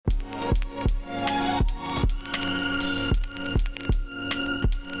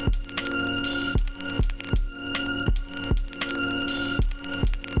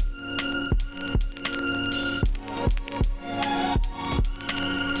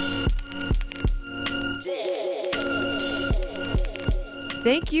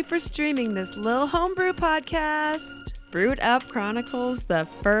Thank you for streaming this Lil Homebrew podcast. Brewed Up chronicles the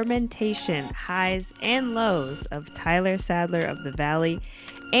fermentation highs and lows of Tyler Sadler of the Valley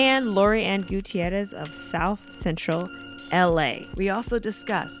and Lori Ann Gutierrez of South Central LA. We also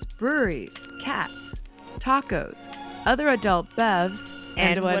discuss breweries, cats, tacos, other adult bevs,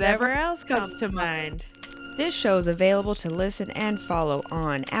 and whatever else comes to mind. This show is available to listen and follow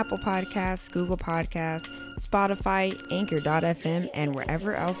on Apple Podcasts, Google Podcasts, Spotify, Anchor.fm, and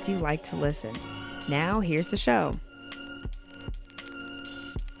wherever else you like to listen. Now, here's the show.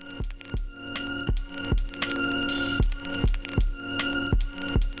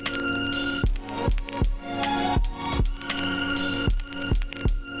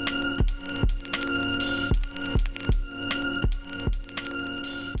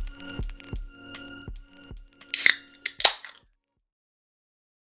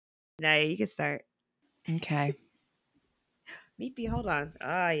 Now you can start. Okay. Meepy, hold on.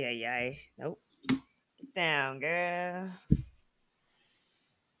 Ay. Nope. Get down, girl.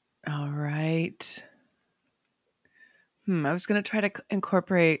 All right. I was going to try to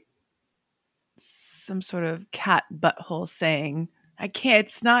incorporate some sort of cat butthole saying. I can't.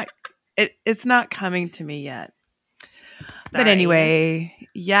 It's not coming to me yet. But anyway,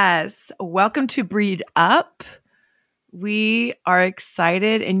 yes. Welcome to Breed Up. We are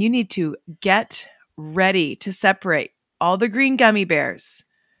excited, and you need to get ready to separate all the green gummy bears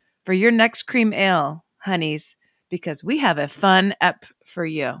for your next cream ale, honeys, because we have a fun ep for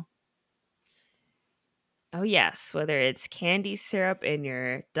you. Oh, yes. Whether it's candy syrup in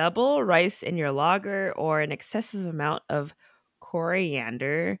your double, rice in your lager, or an excessive amount of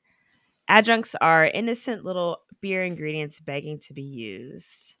coriander, adjuncts are innocent little beer ingredients begging to be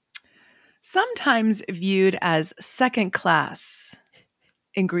used. Sometimes viewed as second-class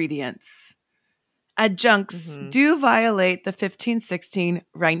ingredients, adjuncts do violate the 1516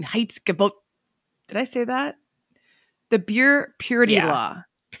 Reinheitsgebot. Did I say that? The beer purity law.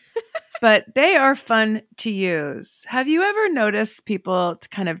 But they are fun to use. Have you ever noticed people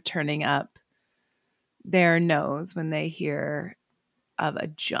kind of turning up their nose when they hear of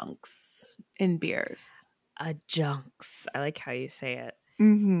adjuncts in beers? Adjuncts. I like how you say it.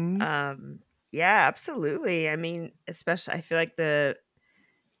 Mm-hmm. Yeah, absolutely. I mean, especially I feel like the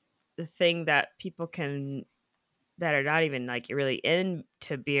thing that people can that are not even like really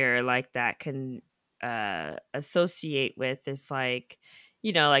into beer like that can associate with is like,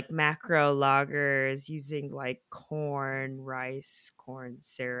 you know, like macro lagers using like rice, corn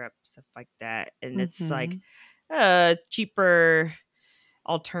syrup, stuff like that. And it's like it's cheaper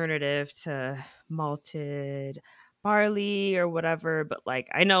alternative to malted barley or whatever. But like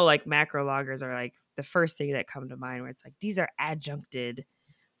I know like macro lagers are like the first thing that come to mind where it's like these are adjuncted,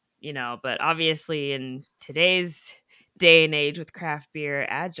 you know, but obviously in today's day and age with craft beer,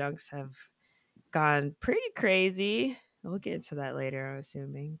 adjuncts have gone pretty crazy. We'll get into that later, I'm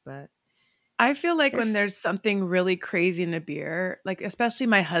assuming, but I feel like when there's something really crazy in a beer, like especially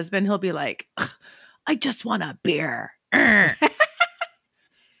my husband, he'll be like, I just want a beer.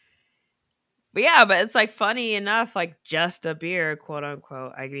 But yeah, but it's like funny enough, like just a beer, quote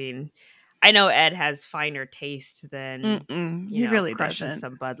unquote. I mean, I know Ed has finer taste than He really crushing doesn't.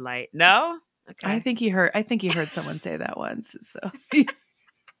 some Bud Light. No? Okay. I think he heard someone say that once. So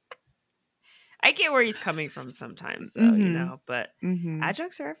I get where he's coming from sometimes though, you know, but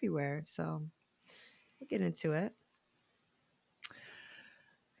adjuncts are everywhere, so we'll get into it.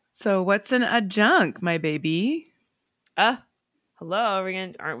 So what's an adjunct, my baby? Hello,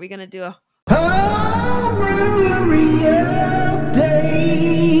 aren't we gonna do a brewery update?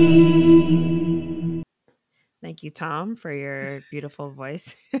 Thank you, Tom, for your beautiful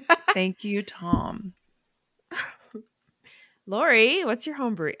voice. Thank you, Tom. Lori, what's your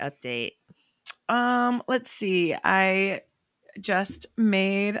homebrew update? Let's see. I just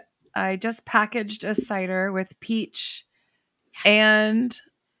packaged a cider with peach and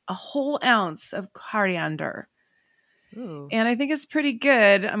a whole ounce of coriander. Ooh. And I think it's pretty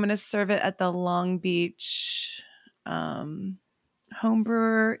good. I'm going to serve it at the Long Beach Homebrewer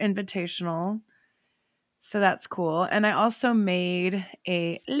Invitational. So that's cool. And I also made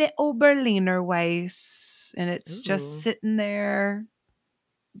a little Berliner Weiss, and it's just sitting there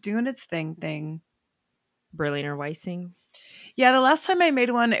doing its thing. Berliner Weissing? Yeah, the last time I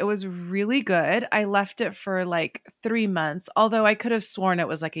made one, it was really good. I left it for like 3 months, although I could have sworn it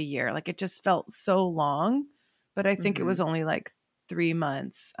was like a year. Like it just felt so long, but I think it was only like 3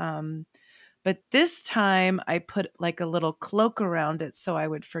 months. But this time I put like a little cloak around it so I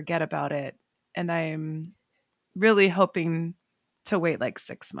would forget about it. And I'm really hoping to wait like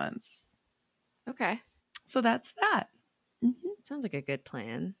 6 months. Okay. So that's that. Sounds like a good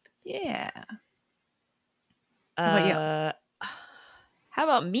plan. Yeah. How about you? How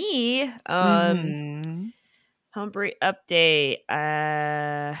about me? Mm-hmm. Homebrew update.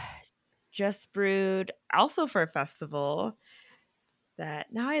 Just brewed also for a festival that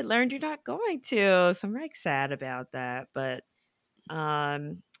now I learned you're not going to. So I'm very sad about that. But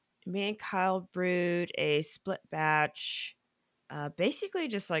me and Kyle brewed a split batch, basically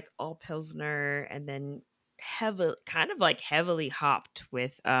just like all Pilsner and then heavily hopped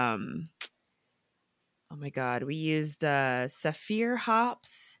with oh my god, we used Saphir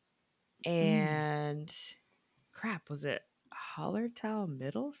hops and crap, was it Hallertau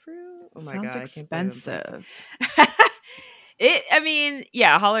Middle Fruit? Oh my Sounds god, I can't believe I'm expensive. blanking. I mean,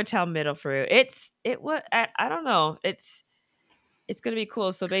 yeah, Hallertau Middle Fruit. I don't know. It's gonna be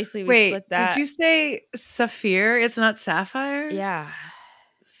cool. So basically, we Wait, split did that. you say Saphir? It's not Sapphire? Yeah,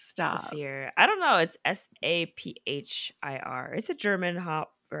 Stop. Saphir. I don't know. It's Saphir. It's a German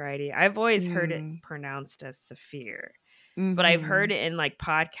hop variety. I've always heard it Mm. pronounced as Saphir, but I've Mm-hmm. heard it in like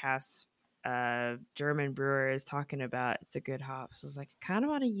podcasts. German brewers talking about it's a good hop. So I was like, I kind of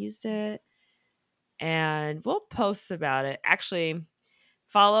want to use it, and we'll post about it. Actually,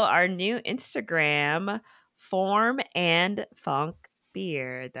 follow our new Instagram, Form and Funk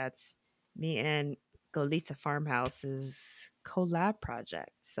Beer. That's me and Golita Farmhouse's collab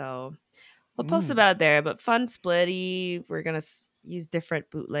project. So we'll post Mm. about it there. But fun splitty. We're gonna use different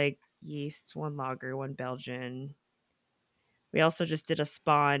bootleg yeasts, one lager, one Belgian. We also just did a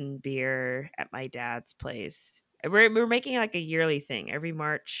spawn beer at my dad's place. We're making like a yearly thing. Every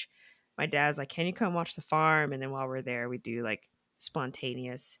March, my dad's like, "Can you come watch the farm?" And then while we're there, we do like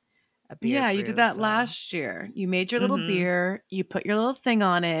spontaneous a beer Yeah, you did brew. that So, last year. You made your little hmm beer, you put your little thing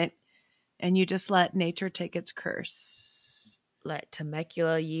on it, and you just let nature take its curse. let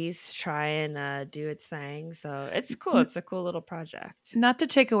Temecula yeast try and do its thing. So it's cool. N- It's a cool little project. Not to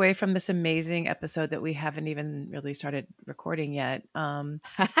take away from this amazing episode that we haven't even really started recording yet.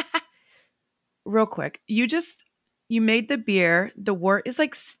 Real quick, you made the beer. The wort is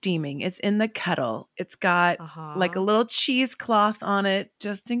like steaming. It's in the kettle. It's got Uh like a huh. little cheesecloth on it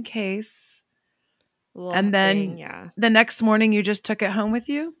just in case. Little And thing, then yeah. the next morning you just took it home with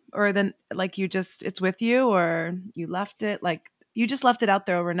you, or then like it's with you, or you left it like you just left it out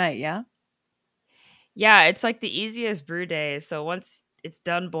there overnight, yeah? Yeah, it's like the easiest brew day. So once it's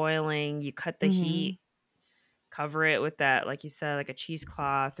done boiling, you cut the Mhm. heat, cover it with that, like you said, like a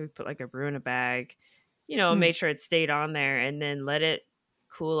cheesecloth. We put like a brew in a bag, Mm. made sure it stayed on there and then let it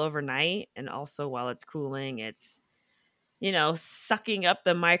cool overnight. And also while it's cooling, it's, sucking up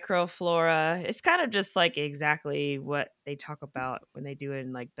the microflora. It's kind of just like exactly what they talk about when they do it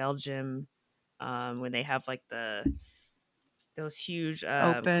in like Belgium, when they have like those huge cool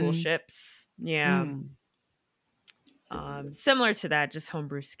Open. ships. Yeah. Mm. Similar to that, just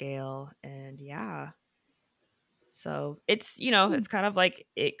homebrew scale. And yeah. So it's, Mm. it's kind of like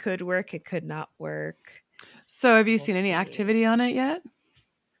it could work, it could not work. So have you We'll seen any see. activity on it yet?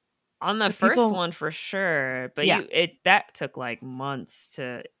 On the Have first people one for sure, but Yeah. that took like months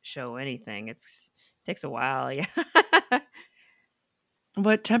to show anything. Takes a while, yeah.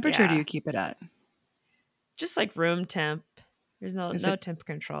 What temperature do Yeah. you keep it at? Just like room temp. There's no Is no it temp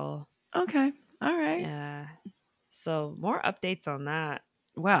control. okay? All right. Yeah. So more updates on that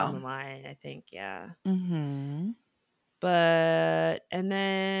down Wow. the line, I think, yeah. Mhm. But and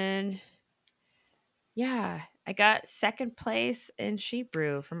then yeah, I got second place in sheep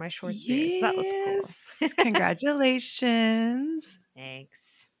brew for my short beer. So that was cool. Yes. Congratulations.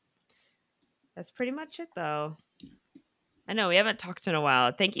 Thanks. That's pretty much it though. I know we haven't talked in a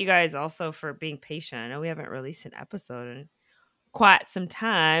while. Thank you guys also for being patient. I know we haven't released an episode in quite some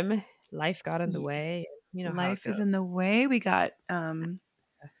time. Life got in the Ye way. You know how it Life is goes. in the way. We got,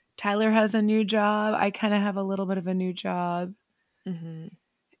 Tyler has a new job. I kinda have a little bit of a new job. Mm-hmm.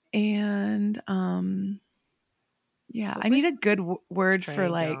 And, yeah, But I we're need a still good word for,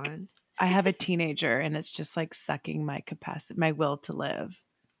 train like, going. I have a teenager and it's just, like, sucking my will to live.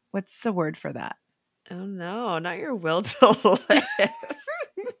 What's the word for that? Oh no, not your will to live.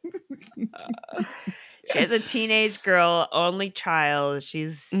 She has a teenage girl, only child.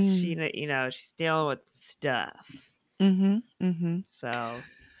 Mm. She's dealing with stuff. Mhm, mhm. So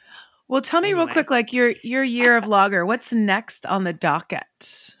Well, tell me real anyway. quick, like, your year of lager, what's next on the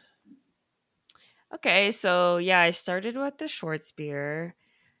docket? Okay, so yeah, I started with the Schwartz beer.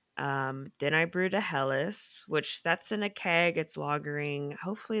 Then I brewed a Helles, which that's in a keg. It's lagering.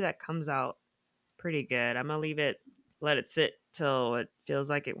 Hopefully that comes out pretty good. I'm gonna let it sit till it feels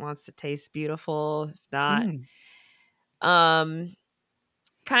like it wants to taste beautiful. If not, Mm. um,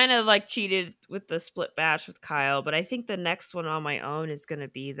 kind of like cheated with the split batch with Kyle, but I think the next one on my own is going to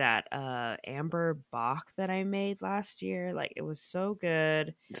be that Amber Bach that I made last year. Like it was so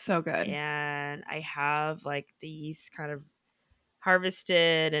good. So good. And I have like these kind of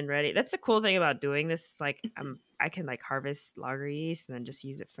harvested and ready. That's the cool thing about doing this. Is like I can like harvest lager yeast and then just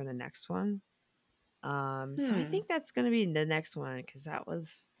use it for the next one. So I think that's gonna be the next one because that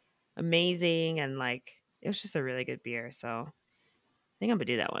was amazing and like it was just a really good beer. So I think I'm gonna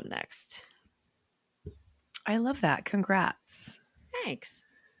do that one next. I love that. Congrats. Thanks.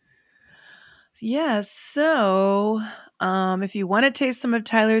 Yeah, so if you want to taste some of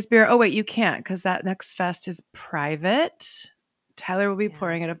Tyler's beer, oh wait, you can't because that next fest is private. Tyler will be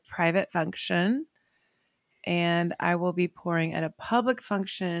pouring at a private function, and I will be pouring at a public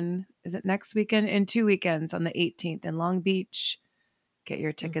function. Is it next weekend? In 2 weekends on the 18th in Long Beach. Get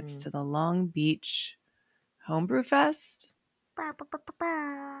your tickets to the Long Beach Homebrew Fest.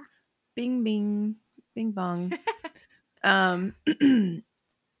 Bing, bing, bing, bong. So,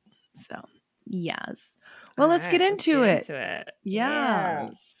 yes. Well, let's get into it.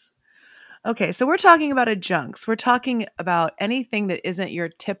 Yes. Okay, so we're talking about adjuncts. We're talking about anything that isn't your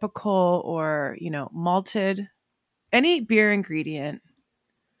typical or, malted, any beer ingredient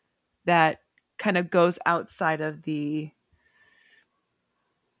that kind of goes outside of the,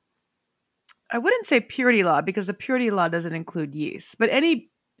 I wouldn't say purity law because the purity law doesn't include yeast, but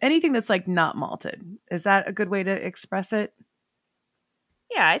anything that's like not malted. Is that a good way to express it?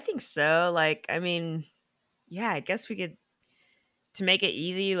 Yeah, I think so. Like, I mean, yeah, I guess we could to make it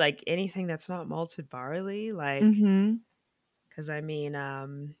easy, like anything that's not malted barley, like because I mean,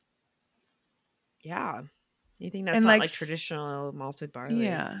 yeah, anything that's And not like like traditional malted barley.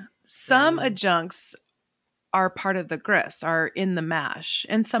 Yeah. Some adjuncts are part of the grist, are in the mash,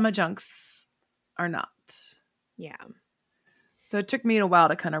 and some adjuncts are not. Yeah. So it took me a while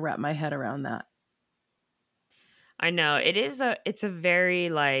to kind of wrap my head around that. I know. It's a very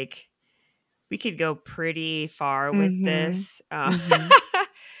like we could go pretty far with this.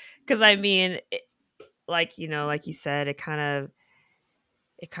 Cuz I mean, like like you said, it kind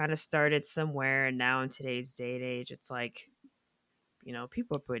of started somewhere and now in today's day and age it's like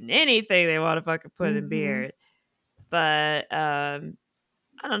people are putting anything they want to fucking put in beer. But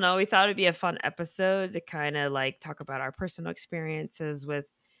I don't know, we thought it'd be a fun episode to kind of like talk about our personal experiences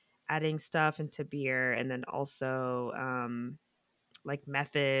with adding stuff into beer and then also like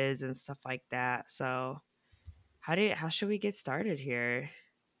methods and stuff like that. So how should we get started here?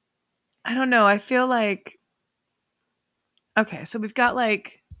 I don't know. I feel like okay, so we've got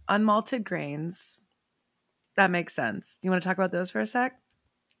like unmalted grains. That makes sense. Do you want to talk about those for a sec?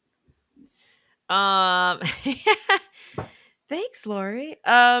 Thanks, Lori.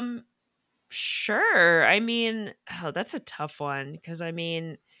 Sure. I mean, oh, that's a tough one because I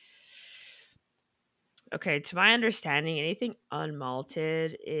mean, okay, to my understanding, anything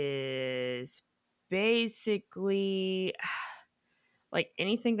unmalted is basically like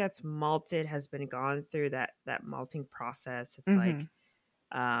anything that's malted has been gone through that malting process. It's like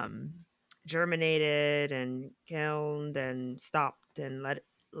germinated and kilned and stopped and let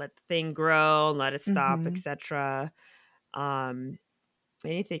the thing grow and let it stop, etc.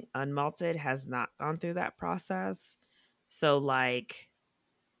 Anything unmalted has not gone through that process. So uh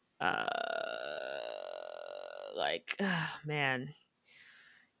man,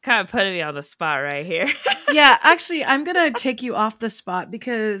 kind of putting me on the spot right here. Yeah, actually, I'm going to take you off the spot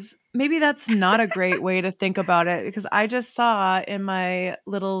because maybe that's not a great way to think about it because I just saw in my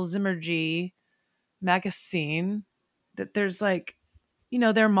little Zimmergy magazine that there's like,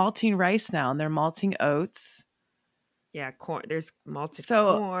 they're malting rice now and they're malting oats. Yeah, corn. There's malted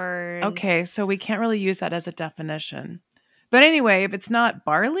corn. Okay, so we can't really use that as a definition. But anyway, if it's not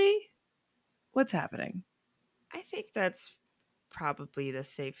barley, what's happening? I think that's probably the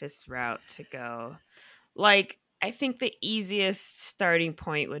safest route to go. Like, I think the easiest starting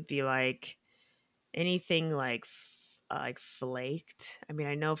point would be like anything like flaked. I mean,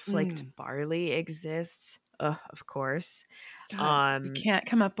 I know flaked barley exists, of course. God, we can't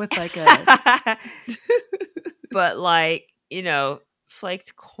come up with like a but like,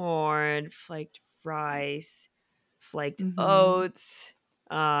 flaked corn, flaked rice, flaked oats,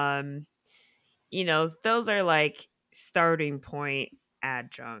 those are like starting point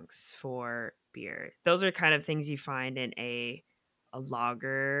adjuncts for beer. Those are kind of things you find in a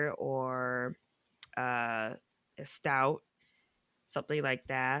lager or a stout, something like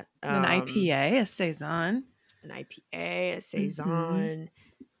that. An IPA, a saison, a saison.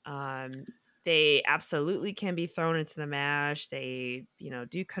 They absolutely can be thrown into the mash. They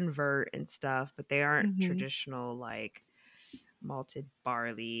do convert and stuff, but they aren't traditional like malted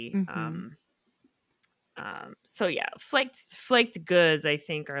barley. Mm-hmm. So yeah, flaked goods I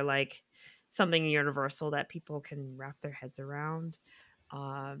think are like something universal that people can wrap their heads around.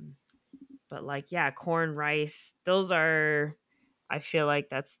 Um, but like yeah, corn, rice, those are, I feel like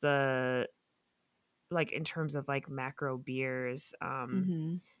that's the, like in terms of like macro beers,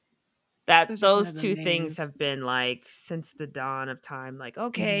 Mm-hmm. that Those are kind those of the two things have mains. been like since the dawn of time, like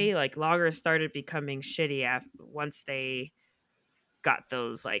Mm-hmm. okay, like lagers started becoming shitty once they got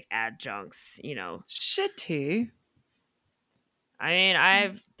those like adjuncts, you know. Shitty. I mean,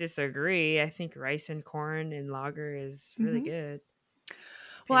 I disagree. I think rice and corn in lager is really Mm-hmm. good,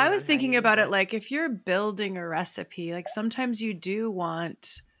 Well, I depending was on how you thinking use about it it. like if you're building a recipe, like sometimes you do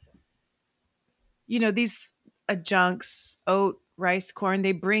want, these adjuncts, oat, rice, corn,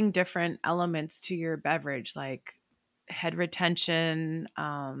 they bring different elements to your beverage, like head retention.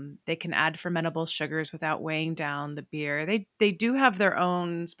 They can add fermentable sugars without weighing down the beer. They do have their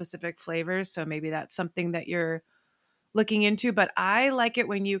own specific flavors, so maybe that's something that you're looking into. But I like it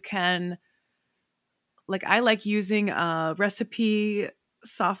when you can, like, I like using a recipe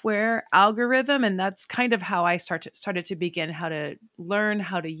software algorithm, and that's kind of how I started to begin how to learn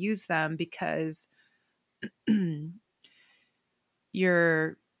how to use them, because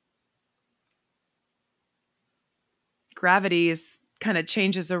your gravity is kind of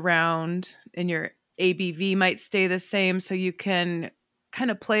changes around and your ABV might stay the same, so you can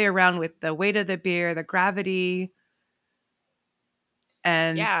kind of play around with the weight of the beer, the gravity,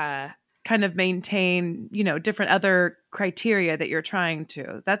 and Yeah. kind of maintain, different other criteria that you're trying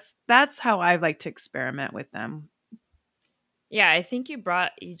to. That's how I like to experiment with them. Yeah, I think you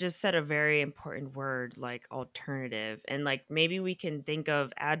just said a very important word, like alternative. And like maybe we can think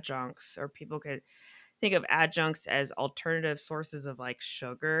of adjuncts, or people could think of adjuncts as alternative sources of like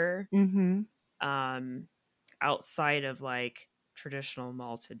sugar, Mhm. um outside of like traditional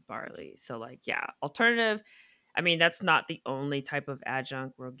malted barley. So like yeah, alternative, I mean that's not the only type of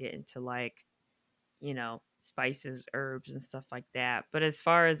adjunct. We'll get into like, you know, spices, herbs and stuff like that. But as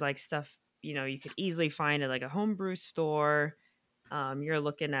far as like stuff, you know, you could easily find at like a homebrew store, you're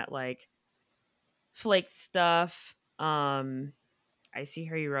looking at like flaked stuff. I see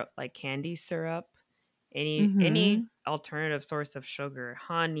here you wrote like candy syrup, any Mhm. alternative source of sugar,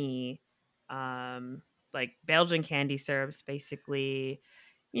 honey, um, like Belgian candy syrups, basically,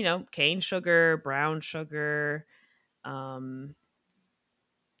 you know, cane sugar, brown sugar. Um,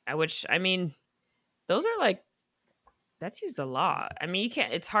 which I mean, those are like that's used a lot. I mean, you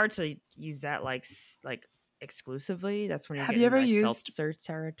can't. It's hard to use that like like exclusively. That's when you're Have you getting ever like used seltzer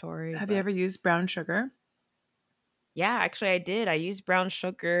territory. have you But ever used brown sugar? yeah, actually, I did. I used brown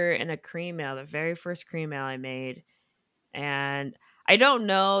sugar in a cream ale, the very first cream ale I made, and I don't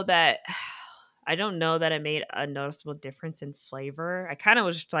know that. I don't know that it made a noticeable difference in flavor. I kind of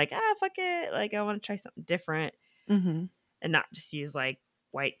was just like, ah, fuck it. Like, I want to try something different Mhm. and not just use like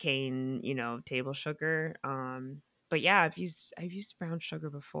white cane, you know, table sugar. But yeah, I've used brown sugar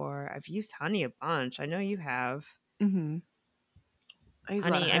before. I've used honey a bunch. I know you have. Mhm. I use a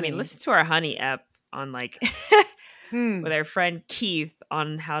lot of Honey, I mean, honey. listen to our honey app on like with Mm. our friend Keith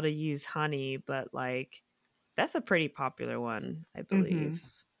on how to use honey, but like that's a pretty popular one, I believe.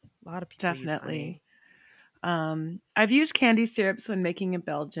 Mhm. A lot of people use Definitely. honey. I've used candy syrups when making a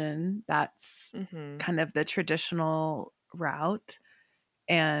Belgian. That's Mhm. kind of the traditional route.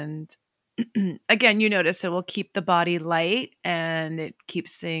 And again, you notice it will keep the body light and it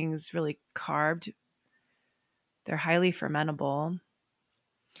keeps things really carved. They're highly fermentable.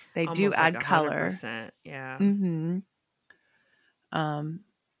 They do Almost like add color. 100%. Yeah. Hmm. Um,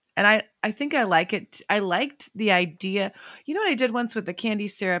 and I think I like it. I liked the idea. You know what I did once with the candy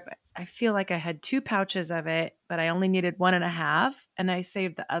syrup? I feel like I had 2 pouches of it, but I only needed 1.5, and I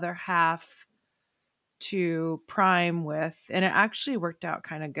saved the other half to prime with, and it actually worked out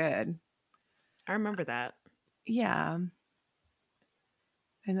kind of good. I remember that. Yeah,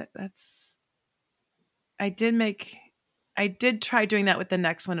 and that's I did make. I did try doing that with the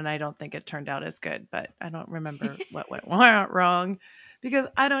next one, and I don't think it turned out as good. But I don't remember what went wrong because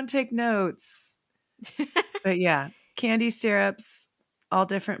I don't take notes. But yeah, candy syrups, all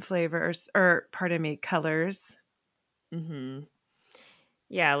different flavors, or pardon me, colors. Mhm.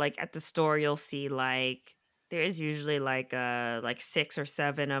 Yeah, like at the store you'll see like there is usually like 6 or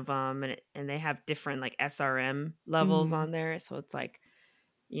 7 of them, and they have different like SRM levels Mm, on there. So it's like,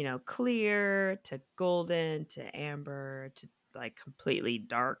 you know, clear to golden to amber to like completely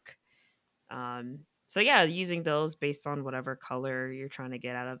dark. So yeah, using those based on whatever color you're trying to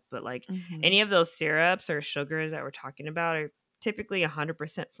get out of, but like hmm. any of those syrups or sugars that we're talking about are typically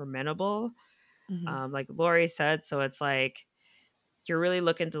 100% fermentable. Hmm. Like Lori said, so it's like you're really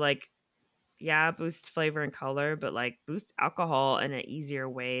looking to like, yeah, boost flavor and color, but like boost alcohol in an easier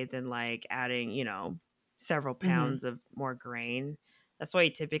way than like adding, several Mm-hmm. pounds of more grain. That's why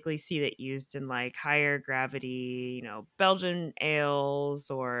you typically see that used in like higher gravity, Belgian ales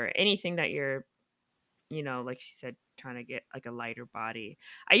or anything that you're, like she said, trying to get like a lighter body.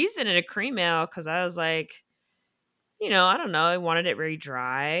 I used it in a cream ale because I was like, I don't know, I wanted it very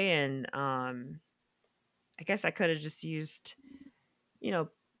dry, and I guess I could have just used, you know,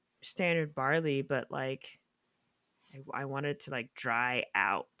 standard barley, but like I wanted to like dry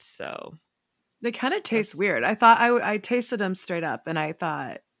out. So They kind of taste that's weird. I thought I tasted them straight up, and I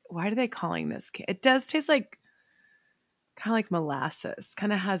thought, why are they calling this? It does taste like kind of like molasses.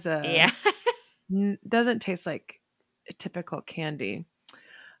 Kind of has a yeah. doesn't taste like a typical candy.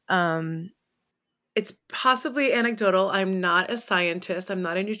 Um, it's possibly anecdotal. I'm not a scientist. I'm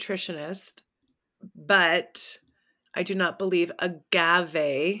not a nutritionist, but I do not believe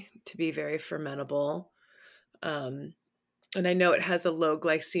agave to be very fermentable. Um, and I know it has a low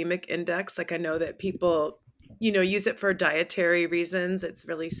glycemic index. Like I know that people, use it for dietary reasons. It's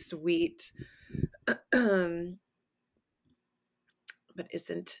really sweet, but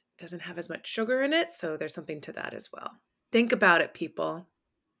doesn't have as much sugar in it. So there's something to that as well. Think about it, people.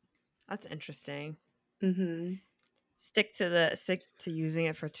 That's interesting. Mm-hmm. Stick to using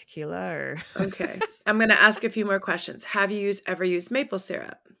it for tequila or Okay. I'm going to ask a few more questions. Have you ever used maple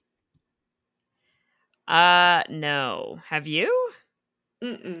syrup? no. Have you?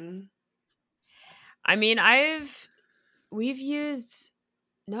 Mm-mm. I mean, we've used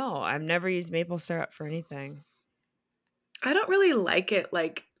no, I've never used maple syrup for anything. I don't really like it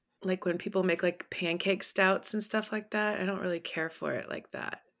like when people make like pancake stouts and stuff like that. I don't really care for it like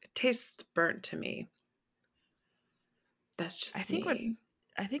that. It tastes burnt to me. That's I just think what's me.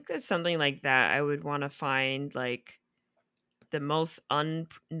 I think that's something like that I would want to find like the most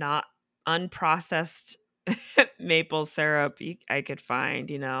not unprocessed maple syrup I could find.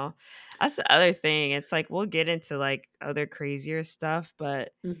 That's the other thing. It's like we'll get into like other crazier stuff,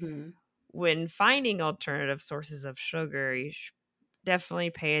 but Mm-hmm. when finding alternative sources of sugar, you should definitely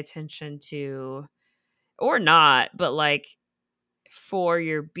pay attention to, or not, but like for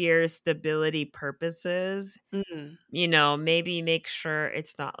your beer stability purposes, Mm-hmm. maybe make sure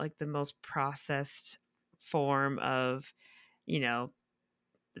it's not like the most processed form of, you know,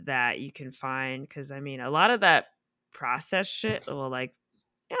 that you can find. Cause I mean, a lot of that processed shit will like,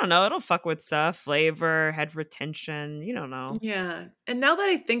 I don't know, it'll fuck with stuff, flavor, head retention. You don't know. Yeah. And now that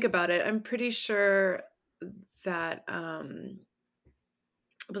I think about it, I'm pretty sure that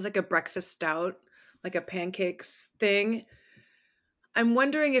it was like a breakfast stout, like a pancakes thing. I'm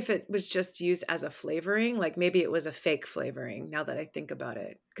wondering if it was just used as a flavoring, like maybe it was a fake flavoring now that I think about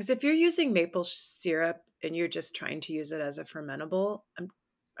it. Because if you're using maple syrup and you're just trying to use it as a fermentable,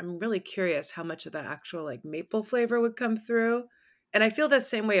 I'm really curious how much of the actual like maple flavor would come through. And I feel that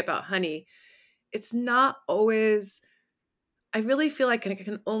same way about honey. It's not always I really feel like I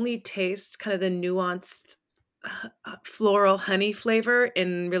can only taste kind of the nuanced floral honey flavor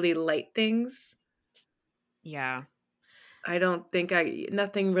in really light things. Yeah. I don't think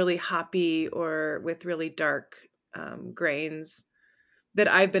nothing really hoppy or with really dark grains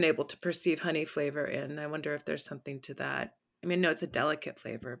that I've been able to perceive honey flavor in. I wonder if there's something to that. I mean, no, it's a delicate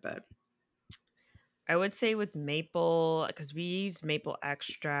flavor, but I would say with maple, because we used maple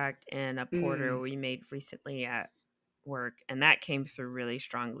extract in a porter mm, we made recently at work, and that came through really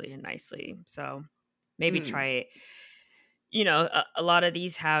strongly and nicely. So maybe try mm, it. A lot of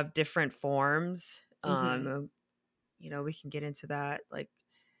these have different forms. mm-hmm, We can get into that, like,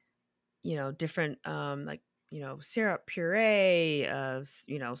 different, like, syrup puree,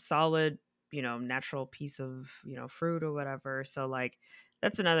 solid, natural piece of, fruit or whatever. So, like,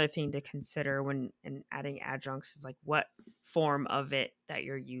 that's another thing to consider when and adding adjuncts is like what form of it that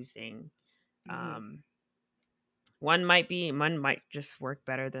you're using. mm-hmm. Um, one might just work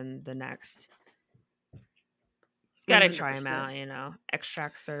better than the next. Just got to try them 100%. out.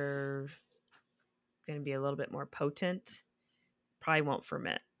 Extracts are going to be a little bit more potent. Probably won't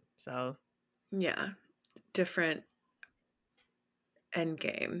ferment. So, Yeah, different end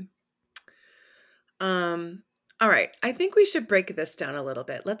game. Um, all right. I think we should break this down a little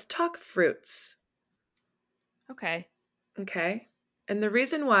bit. Let's talk fruits. okay. Okay. And the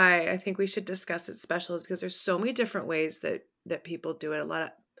reason why I think we should discuss it special is because there's so many different ways that people do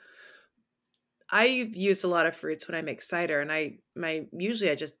it. I've used a lot of fruits when I make cider, and usually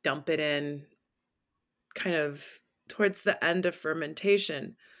I just dump it in kind of towards the end of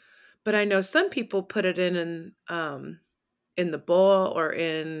fermentation. But I know some people put it in the bowl or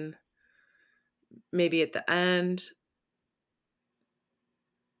in maybe at the end.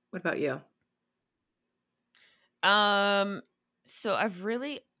 What about you? So I've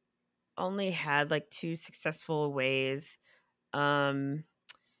really only had like two successful ways. Um,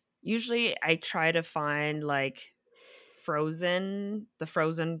 Usually I try to find like the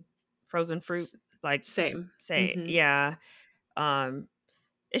frozen fruit, S- like Same. say, Mm-hmm. yeah. Um,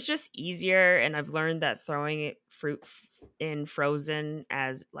 it's just easier, and I've learned that throwing in frozen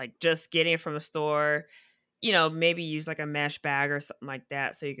as like just getting it from the store, maybe use like a mesh bag or something like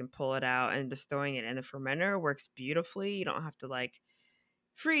that so you can pull it out, and just throwing it in the fermenter works beautifully. You don't have to like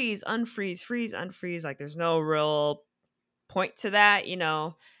freeze, unfreeze, freeze, unfreeze. Like there's no real point to that.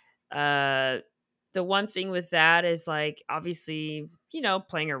 Uh the one thing with that is like obviously,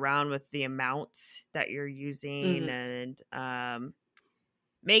 playing around with the amount that you're using, Mm-hmm. and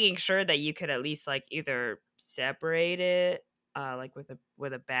making sure that you could at least like either separate it like with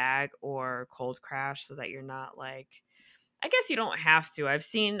a bag or cold crash, so that you're not like, I guess you don't have to. I've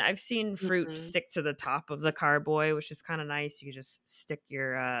seen fruit Mm-hmm. stick to the top of the carboy, which is kind of nice. You can just stick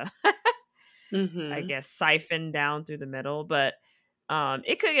your I Mm-hmm. guess siphon down through the middle, but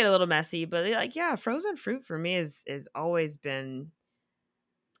it could get a little messy. But like, yeah, frozen fruit for me is always been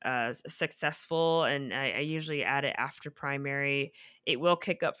successful, and I usually add it after primary. It will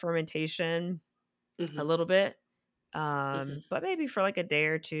kick up fermentation a Mm-hmm. little bit, Mm-hmm. but maybe for like a day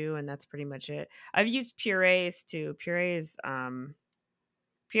or two, and that's pretty much it. I've used purees too. Puree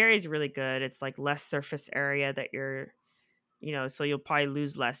is really good. It's like less surface area that so you'll probably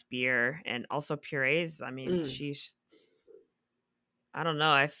lose less beer. And also purees, I mean, Mm. sheesh, I don't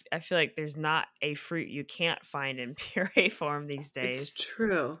know. I feel like there's not a fruit you can't find in puree form these It's days.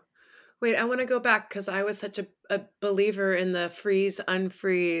 true. Wait, I want to go back because I was such a believer in the freeze,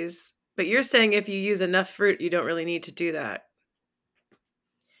 unfreeze. But you're saying if you use enough fruit, you don't really need to do that.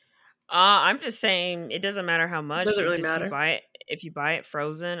 I'm just saying it doesn't matter how It much. doesn't You really just matter. if you buy it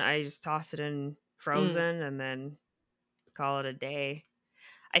frozen, I just toss it in Mm. frozen and then call it a day.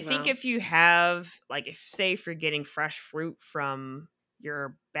 I think Wow. if you have like, if say if you're getting fresh fruit from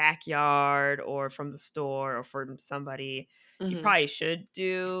your backyard or from the store or from somebody, you Hmm. probably should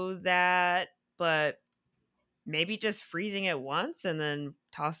do that. But maybe just freezing it once and then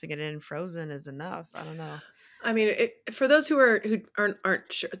tossing it in frozen is enough. I don't know. I mean, for those who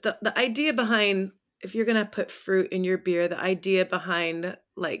aren't sure, the idea behind if you're gonna put fruit in your beer, the idea behind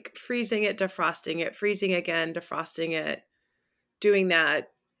like freezing it, defrosting it, freezing again, defrosting it, doing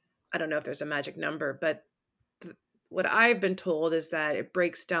that. I don't know if there's a magic number, but th- what I've been told is that it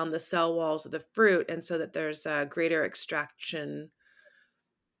breaks down the cell walls of the fruit, and so that there's a greater extraction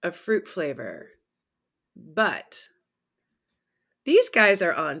of fruit flavor. But these guys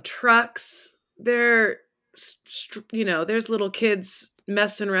are on trucks. There's little kids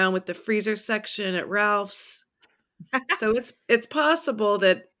messing around with the freezer section at Ralph's. So it's possible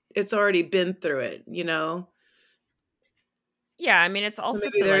that it's already been through it. Yeah, I mean, it's So also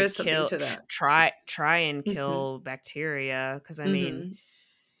maybe to there like is something to that. try and Mhm. kill bacteria, because I mean, Mhm.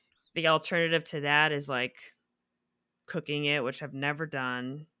 the alternative to that is like cooking it, which I've never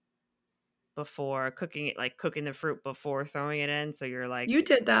done before. Cooking the fruit before throwing it in, so you're like, You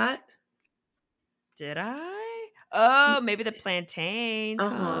did that. did I? Oh, maybe the plantains, huh?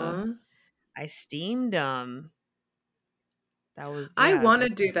 Uh-huh. I steamed them. I Yeah, want to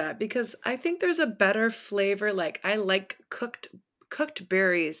do that's that because I think there's a better flavor. Like I like cooked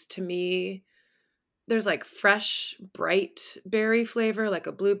berries to me. There's like fresh, bright berry flavor, like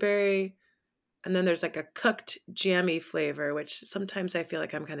a blueberry. And then there's like a cooked jammy flavor, which sometimes I feel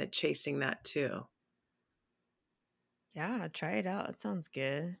like I'm kind of chasing that too. yeah, try it out. It sounds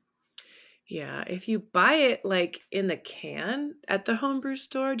good. Yeah. If you buy it like in the can at the homebrew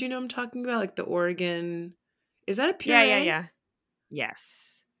store, do you know what I'm talking about? Like the Oregon. Is that a Yeah, yeah, puree? yeah.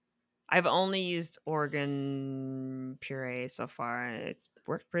 Yes. I've only used Oregon puree so far, and it's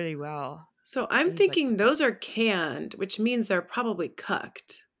worked pretty well. So I I'm use like, thinking those are canned, which means they're probably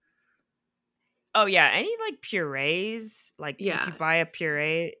cooked. oh yeah, any like purees, like if you Yeah. buy a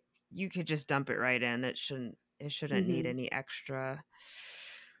puree, you could just dump it right in. It shouldn't need Hmm. any extra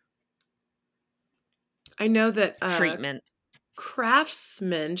I know that treatment.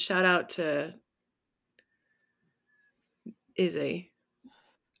 Craftsman, shout out to Izzy.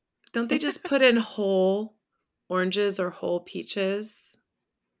 Don't they just put in whole oranges or whole peaches?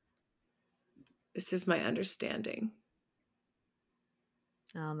 This is my understanding.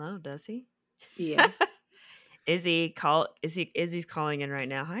 I don't know, does he? Yes. Izzy's calling in right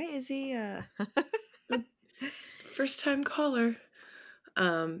now. Hi, Izzy. First time caller.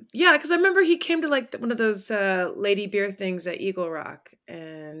 Yeah, because I remember he came to like one of those lady beer things at Eagle Rock,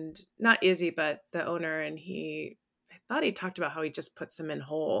 and not Izzy, but the owner, and thought he talked about how he just puts them in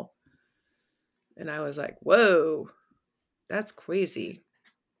whole. And I was like, whoa, that's crazy.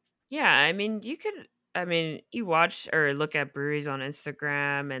 Yeah, I mean, you watch or look at breweries on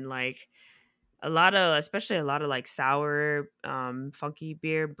Instagram and like especially a lot of like sour, funky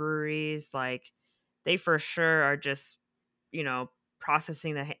beer breweries, like they for sure are just, you know,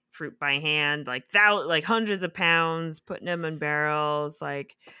 processing the fruit by hand, like like hundreds of pounds, putting them in barrels.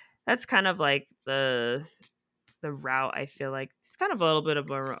 Like that's kind of like the route. I feel like it's kind of a little bit of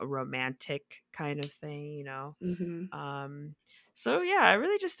a romantic kind of thing, you know. Mm-hmm. So yeah, it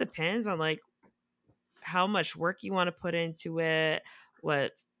really just depends on like how much work you want to put into it,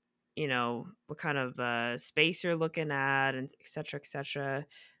 what what kind of space you're looking at, and et cetera, et cetera.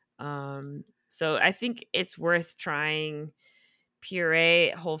 So I think it's worth trying puree,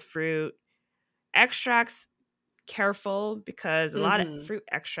 whole fruit extracts. Careful, because a lot of Mm-hmm. fruit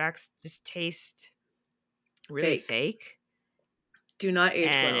extracts just taste really Fake. fake, Do not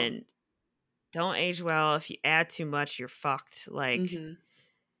age well. and don't age well. If you add too much, you're fucked. Like Mm-hmm.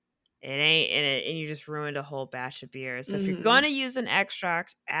 it ain't and you just ruined a whole batch of beer. So if you're Mm-hmm. gonna use an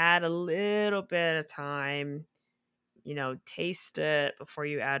extract, add a little bit of time, taste it before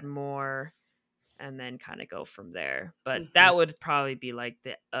you add more, and then kind of go from there. But Mm-hmm. that would probably be like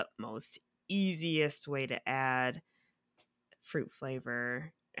the utmost easiest way to add fruit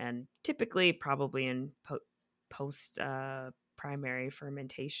flavor, and typically probably in post primary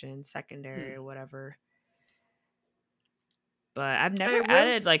fermentation, secondary, or whatever. But I've never I will.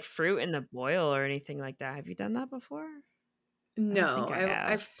 added like fruit in the boil or anything like that. Have you done that before? I don't No, think I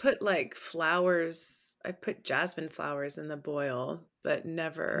have. I've put like flowers. I've put jasmine flowers in the boil, but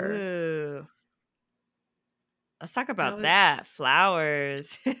never. Ooh. Let's talk That about was that.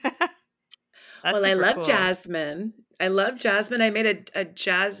 Flowers. That's well. I super love cool. jasmine. I love jasmine. I made a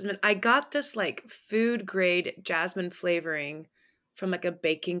jasmine. I got this like food grade jasmine flavoring from like a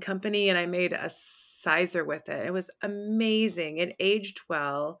baking company, and I made a sizer with it. It was amazing. It aged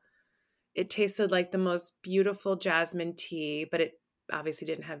well. It tasted like the most beautiful jasmine tea, but it obviously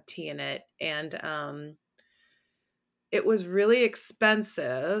didn't have tea in it. And it was really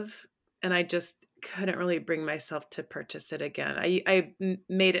expensive, and I just couldn't really bring myself to purchase it again.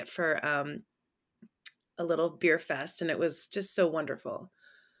 Made it for a little beer fest, and it was just so wonderful.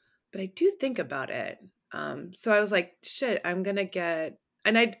 But I do think about it. So I was like, shit, I'm gonna get,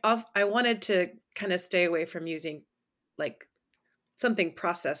 and I wanted to kind of stay away from using like something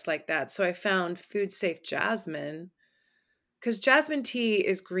processed like that. So I found food safe jasmine, because jasmine tea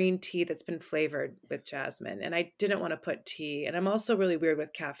is green tea that's been flavored with jasmine, and I didn't want to put tea. And I'm also really weird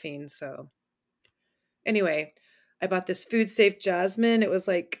with caffeine. So anyway, I bought this food safe jasmine. It was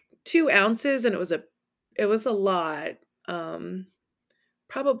like 2 ounces, and it was a lot. Um,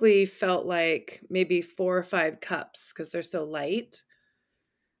 Probably felt like maybe 4 or 5 cups because they're so light.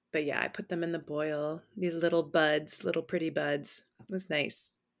 But yeah, I put them in the boil. These little buds, little pretty buds. It was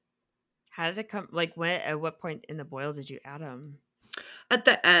nice. How did it come? Like, at what point in the boil did you add them? At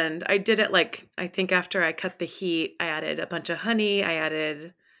the end, I did it like, I think after I cut the heat, I added a bunch of honey. I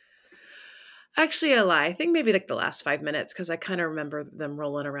added, actually, a lie. I think maybe like the last 5 minutes, because I kind of remember them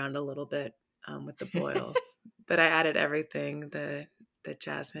rolling around a little bit with the boil. But I added everything, the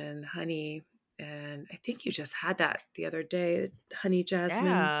jasmine, honey, and I think you just had that the other day, honey jasmine.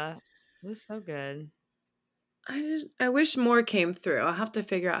 Yeah, it was so good. I wish more came through. I'll have to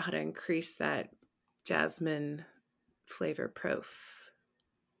figure out how to increase that jasmine flavor prof.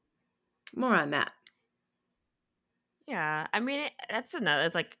 More on that. Yeah, I mean that's another.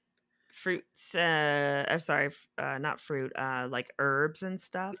 It's like fruits. I'm sorry, not fruit. Like herbs and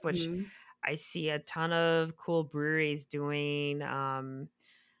stuff, which Mm-hmm. I see a ton of cool breweries doing.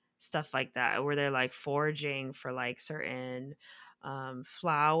 Stuff like that, where they're like foraging for like certain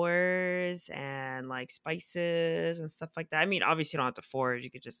flowers and like spices and stuff like that. I mean, obviously you don't have to forage,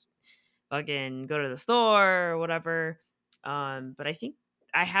 you could just fucking go to the store or whatever. But I think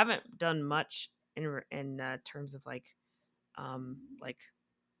I haven't done much in terms of like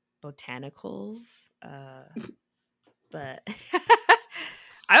botanicals, but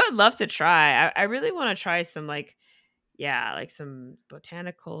I would love to try. I really want to try some like some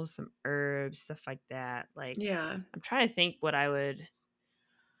botanicals, some herbs, stuff like that. Like Yeah, I'm trying to think I'm what I would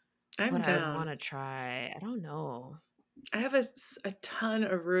want down. to try. I don't know. I have a ton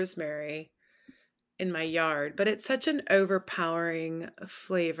of rosemary in my yard, but it's such an overpowering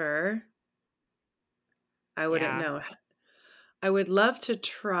flavor. I wouldn't Yeah. know. I would love to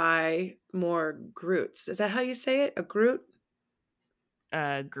try more Groots. Is that how you say it? A Groot?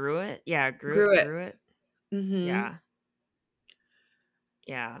 Gruit. Yeah, Gruit. Gruit. Mm-hmm. Yeah.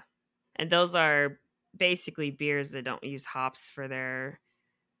 Yeah. And those are basically beers that don't use hops for their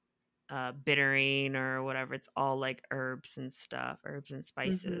bittering or whatever. It's all like herbs and stuff, herbs and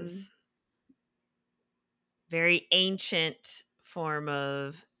Mm-hmm. spices. Very ancient form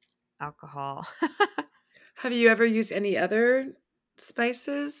of alcohol. Have you ever used any other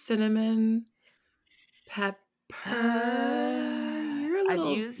spices? Cinnamon, pepper? You're a I've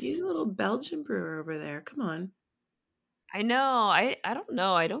you used. little Belgian brewer over there. Come on. I know. I don't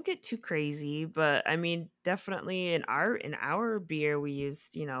know. I don't get too crazy, but I mean, definitely in our beer we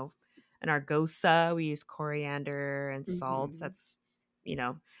used, in our gosa we use coriander and salts. Mm-hmm. That's,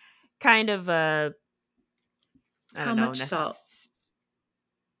 kind of I How don't know. much salt?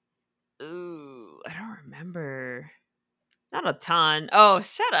 Ooh, I don't remember. Not a ton. Oh,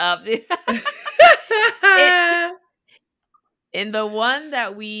 shut up, dude. it in the one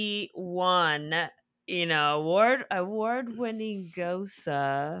that we won, award-winning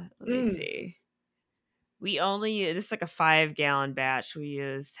gosa. Let me Mm. see. We only this is like a 5-gallon batch. We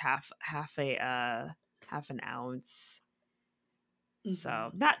used half an ounce, so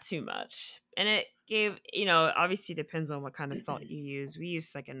Mm-hmm. not too much. And it gave, obviously depends on what kind of salt you use. We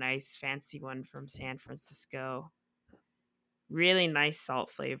used like a nice fancy one from San Francisco. Really nice salt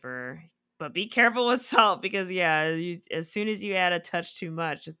flavor, but be careful with salt because as soon as you add a touch too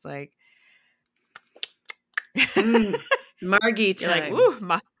much, it's like Margie you're like, time. "Woo,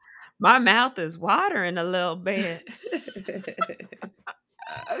 my mouth is watering a little bit."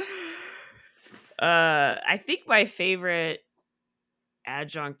 I think my favorite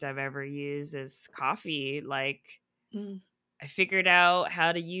adjunct I've ever used is coffee. Like, Mm. I figured out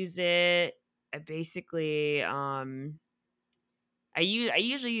how to use it. I basically I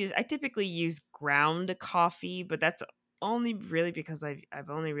typically use ground coffee, but that's only really because I've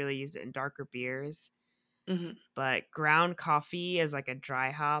only really used it in darker beers. Mhm. But ground coffee is like a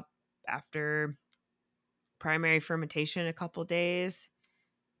dry hop after primary fermentation a couple days.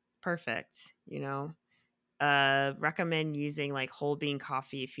 Perfect, recommend using like whole bean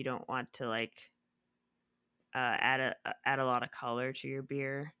coffee if you don't want to like add a lot of color to your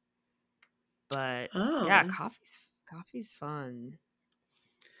beer. But yeah, Oh. coffee's fun.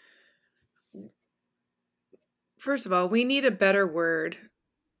 First of all, we need a better word,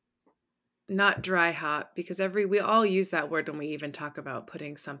 not dry hop, because we all use that word when we even talk about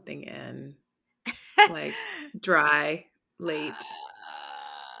putting something in like dry late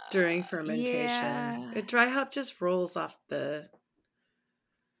during fermentation. Yeah. A dry hop just rolls off the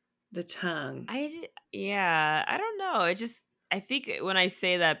tongue. I don't know. I think when I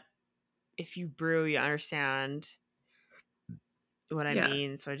say that, if you brew, you understand what I Yeah,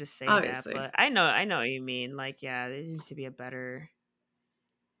 mean. So I just say that. obviously. But I know what you mean. Like, yeah, there needs to be a better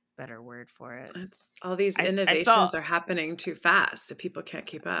word for it. It's all these I saw. innovations are happening too fast, so people can't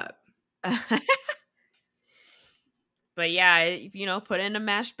keep up. But yeah, put it in a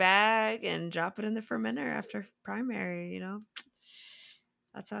mash bag and drop it in the fermenter after primary.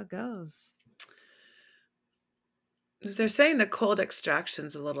 That's how it goes. They're saying the cold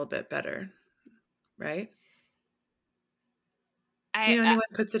extraction's a little bit better, right? Do you know I anyone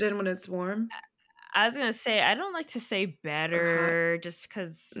puts it in when it's warm I was gonna say I don't like to say or hot? better just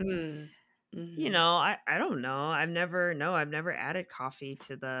because Mm. Mm-hmm. I don't know. I've never added coffee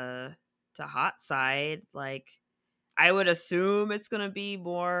to hot side. Like, I would assume it's gonna be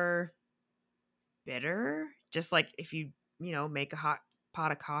more bitter. Just like if you make a hot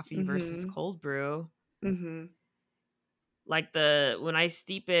pot of coffee versus Mm-hmm. cold brew. Mm-hmm. Like when I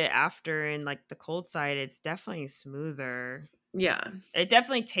steep it after in like the cold side, it's definitely smoother. Yeah. It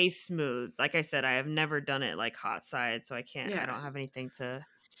definitely tastes smooth. Like I said, I have never done it like hot side, so I Yeah. don't have anything to.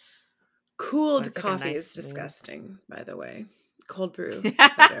 But Cooled it's like a coffee nice is smooth. disgusting, by the way. Cold brew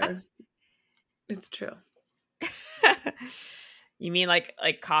better. It's true. You mean like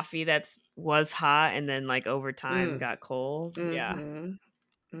coffee that's was hot and then like over time Mm. got cold? Yeah.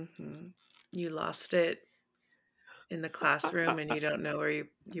 Mm-hmm. Mm-hmm. You lost it in the classroom and you don't know where you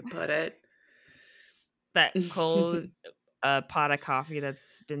put it. That cold pot of coffee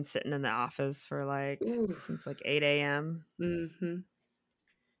that's been sitting in the office for like Ooh. since like 8 a.m. Mm-hmm.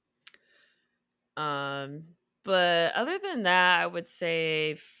 Um, but other than that, I would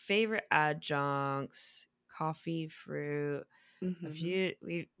say favorite adjuncts, coffee, fruit. A Mm-hmm. few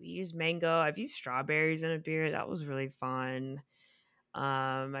we use mango. I've used strawberries in a beer. That was really fun.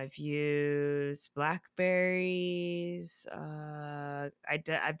 I've used blackberries.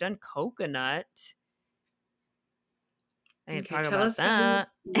 I've done coconut. I didn't Okay, talk tell about us some. that.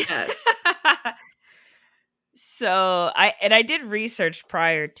 Yes. So I did research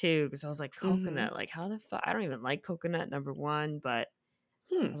prior too because I was like Mm-hmm. coconut, like how the fuck I don't even like coconut number one, but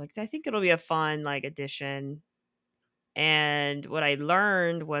I was like, I think it'll be a fun like addition. And what I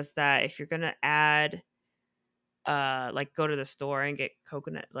learned was that if you're gonna add like go to the store and get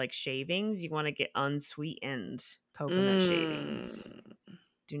coconut like shavings, you want to get unsweetened coconut shavings.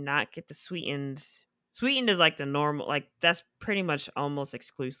 Do not get the sweetened. Sweetened is like the normal, like that's pretty much almost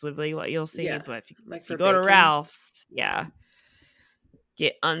exclusively what you'll see. Yeah, But if like you for go to baking. Ralph's, yeah,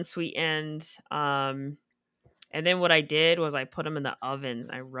 get unsweetened. And then what I did was I put them in the oven.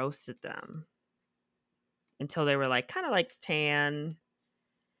 I roasted them until they were like kind of like tan.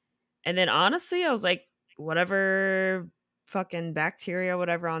 And then honestly, I was like, whatever fucking bacteria,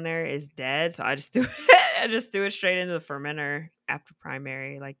 whatever on there is dead. So I just do I just do it straight into the fermenter after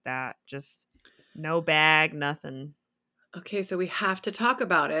primary like that. Just no bag, nothing. Okay, so we have to talk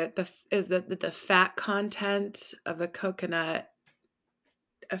about it. The fat content of the coconut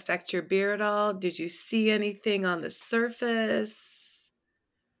affect your beer at all? Did you see anything on the surface?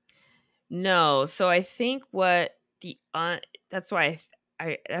 No. So I think what that's why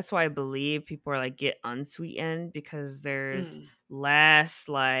that's why I believe people are like get unsweetened because there's less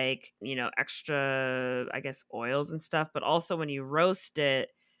like, extra, I guess, oils and stuff, but also when you roast it,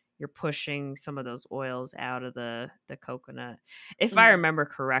 you're pushing some of those oils out of the coconut. If I remember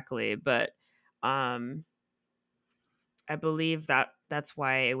correctly, but I believe that's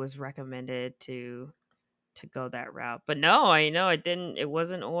why it was recommended to go that route. But no, I know it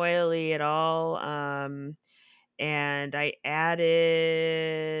wasn't oily at all. And I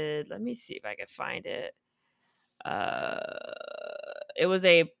added, let me see if I can find it. It was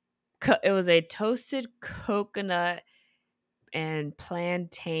a toasted coconut and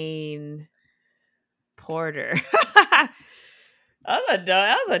plantain porter. That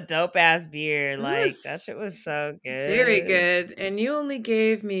was a dope ass beer. Like that shit was so good. Very good. And you only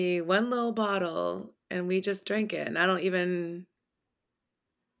gave me one little bottle and we just drank it. And I don't even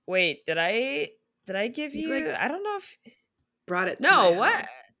Wait, did I give you? like I don't know if brought it to no. my What?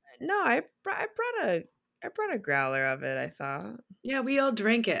 house. No, I brought a growler of it. I thought. Yeah, we all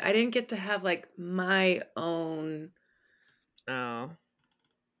drank it. I didn't get to have like my own. Oh,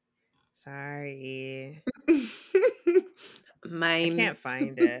 sorry. Mine. I can't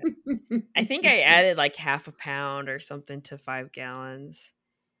find it. I think I added like half a pound or something to 5 gallons.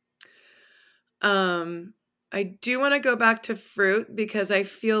 I do want to go back to fruit because I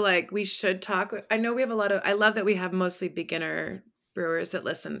feel like we should talk. I know we have I love that we have mostly beginner brewers that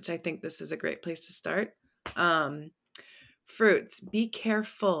listen, which I think this is a great place to start. Fruits, be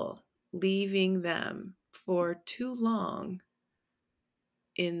careful leaving them for too long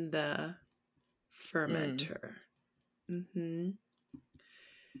in the fermenter.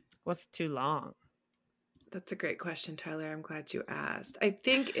 What's too long? That's a great question, Tyler. I'm glad you asked. I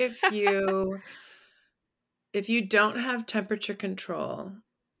think if you don't have temperature control,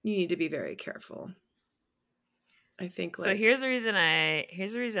 you need to be very careful. I think so here's the reason I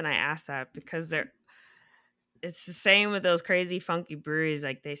asked that, because it's the same with those crazy funky breweries.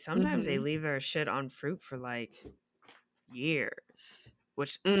 Like they sometimes they leave their shit on fruit for like years,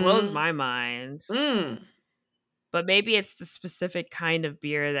 which blows my mind. But maybe it's the specific kind of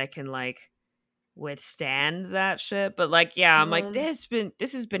beer that can like withstand that shit. But like, yeah, I'm like, this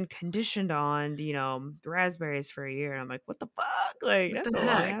has been conditioned on, raspberries for a year. And I'm like, what the fuck? Like, that's a long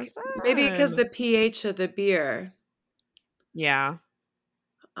ass time. Maybe because the pH of the beer. Yeah.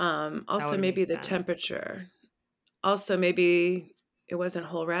 Also maybe the temperature. Also maybe it wasn't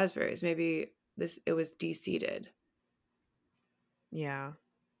whole raspberries. Maybe it was de-seeded. Yeah.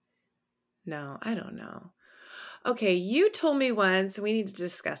 No, I don't know. Okay, you told me once, we need to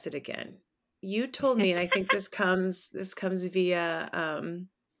discuss it again. You told me, and I think this comes via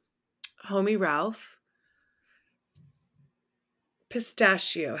Homie Ralph.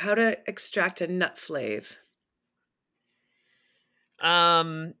 Pistachio, how to extract a nut flave.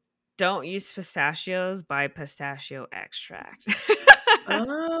 Don't use pistachios, buy pistachio extract.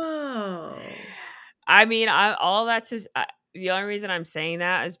 Oh. I mean, the only reason I'm saying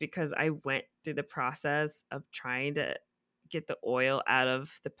that is because I went through the process of trying to get the oil out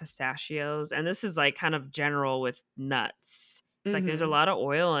of the pistachios. And this is like kind of general with nuts. It's like there's a lot of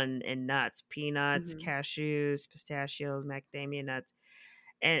oil in nuts, peanuts, cashews, pistachios, macadamia nuts.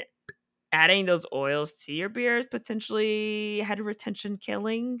 And adding those oils to your beer is potentially head retention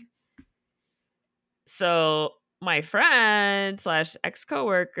killing. So my friend /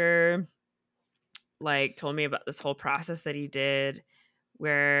 ex-coworker like told me about this whole process that he did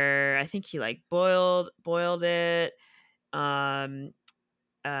where I think he like boiled it,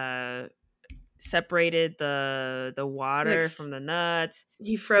 separated the water from the nuts.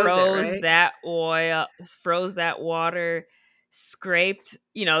 He froze it, right? Froze that water, scraped,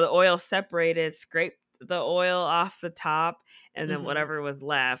 the oil separated, scraped the oil off the top, and then whatever was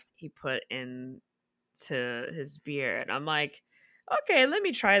left, he put in to his beer. And I'm like, okay, let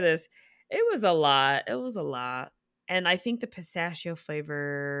me try this. It was a lot. It was a lot. And I think the pistachio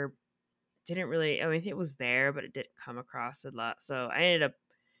flavor didn't really, I mean, it was there, but it didn't come across a lot. So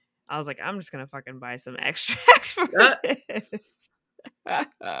I was like, I'm just going to fucking buy some extract for this.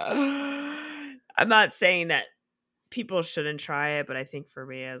 I'm not saying that people shouldn't try it, but I think for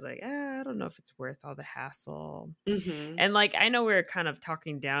me, I was like, I don't know if it's worth all the hassle. And like, I know we were kind of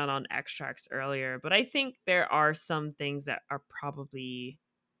talking down on extracts earlier, but I think there are some things that are probably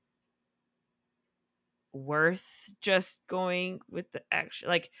worth just going with the extra,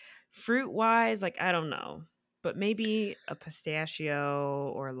 like fruit wise, like I don't know, but maybe a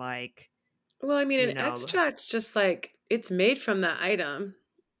pistachio or like, Well, I mean, an extract's just like it's made from that item.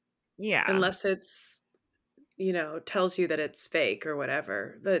 Yeah. Unless it's, tells you that it's fake or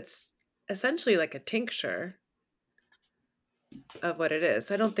whatever. But it's essentially like a tincture of what it is.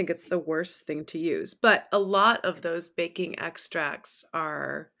 I don't think it's the worst thing to use. But a lot of those baking extracts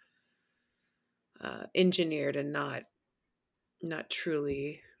are engineered and not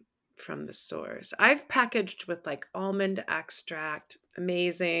truly from the stores. I've packaged with like almond extract,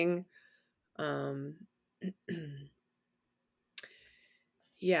 amazing.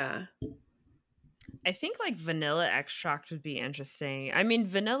 Yeah. I think like vanilla extract would be interesting. I mean,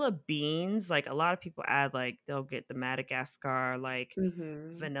 vanilla beans, like a lot of people add, like they'll get the Madagascar, like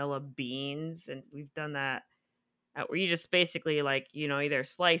vanilla beans. And we've done that where you just basically like, either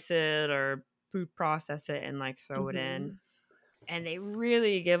slice it or food process it and like throw it in. And they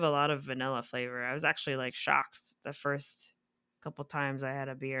really give a lot of vanilla flavor. I was actually like shocked the first couple times I had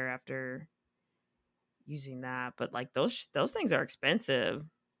a beer after using that. But like those things are expensive.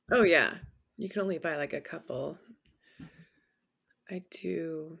 Oh yeah. You can only buy like a couple. I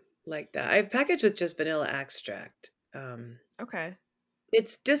do like that. I've packaged with just vanilla extract. Okay.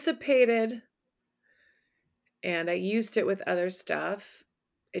 It's dissipated and I used it with other stuff.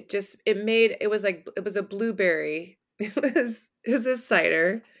 It was a blueberry. It was a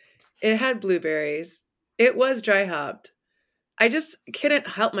cider. It had blueberries. It was dry hopped. I just couldn't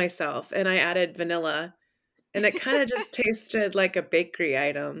help myself and I added vanilla and it kind of just tasted like a bakery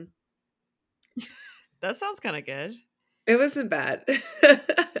item. That sounds kind of good. It wasn't bad. It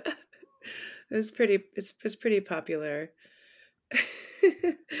was pretty popular.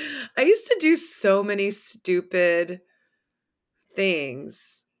 I used to do so many stupid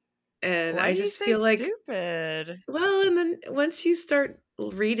things and Why I do you just say feel like stupid? well, and then once you start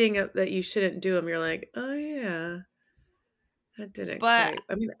reading that you shouldn't do them, you're like, oh yeah, that didn't But quite.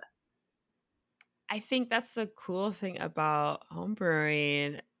 I mean, I think that's the cool thing about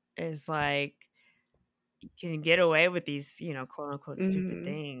homebrewing is like you can get away with these, quote unquote stupid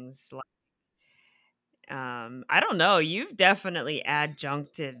things. Like, I don't know. You've definitely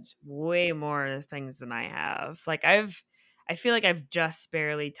adjuncted way more things than I have. Like I feel like I've just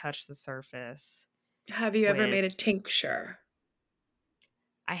barely touched the surface. have you ever made a tincture?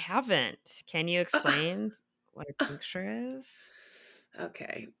 I haven't. Can you explain what a tincture is?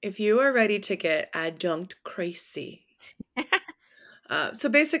 Okay. If you are ready to get adjunct crazy. So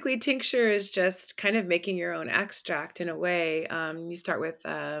basically, tincture is just kind of making your own extract in a way. You start with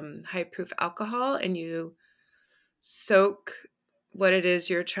high proof alcohol and you soak what it is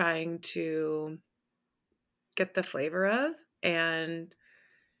you're trying to get the flavor of. And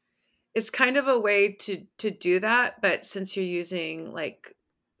it's kind of a way to do that. But since you're using like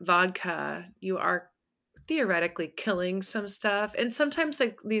vodka, you are theoretically killing some stuff. And sometimes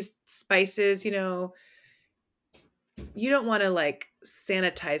like these spices, you don't want to like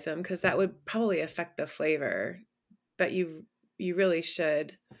sanitize them because that would probably affect the flavor, but you really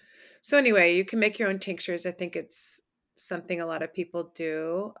should. So anyway, you can make your own tinctures. I think it's something a lot of people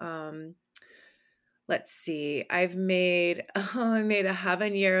do. Let's see. I made a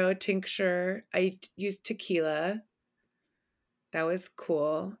habanero tincture. I used tequila. That was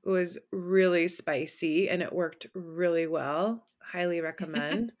cool. It was really spicy and it worked really well. Highly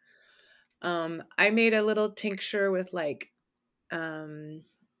recommend. I made a little tincture with like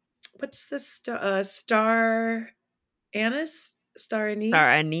what's the star anise? Star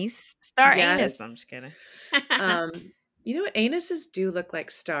anise? Star anise. Yes. I'm just kidding. You know what? Anises do look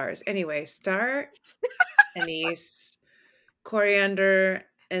like stars. Anyway, star anise, coriander,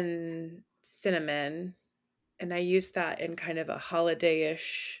 and cinnamon. And I used that in kind of a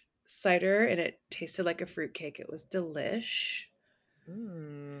holiday-ish cider, and it tasted like a fruitcake. It was delish.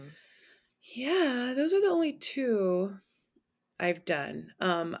 Yeah, those are the only two I've done.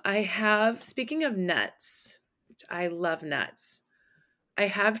 I have, speaking of nuts, I love nuts. I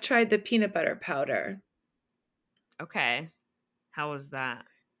have tried the peanut butter powder. Okay. How was that?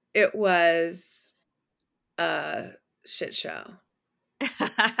 It was a shit show.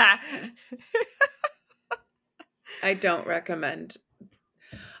 I don't recommend.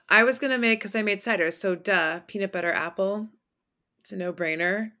 I was going to make, because I made cider, so peanut butter apple. It's a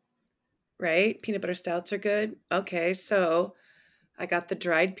no-brainer, right? Peanut butter stouts are good. Okay, so I got the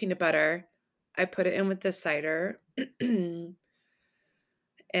dried peanut butter. I put it in with the cider.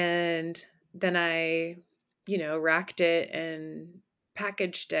 And then I, racked it and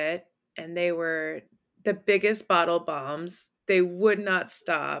packaged it. And they were the biggest bottle bombs. They would not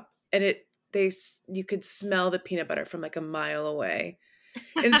stop. And you could smell the peanut butter from like a mile away.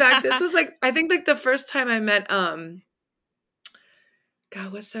 In fact, this was like, I think like the first time I met, God,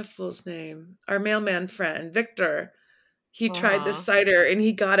 what's that fool's name? Our mailman friend, Victor. He tried the cider and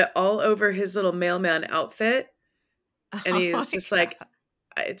he got it all over his little mailman outfit. And he was just like,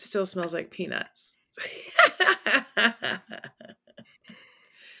 it still smells like peanuts.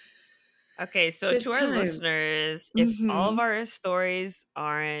 Okay, so Good to our times. listeners, if all of our stories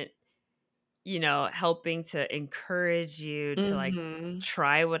aren't, helping to encourage you to like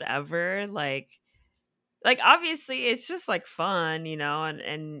try whatever, like obviously it's just like fun,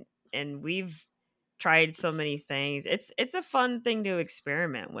 and we've tried so many things. It's a fun thing to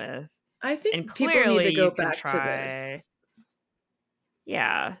experiment with. I think And people need to clearly go you can back to this. try.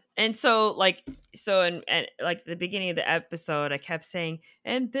 Yeah. And so and like the beginning of the episode I kept saying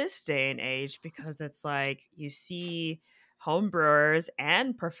in this day and age, because it's like you see home brewers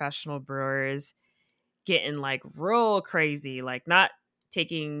and professional brewers getting like real crazy, like not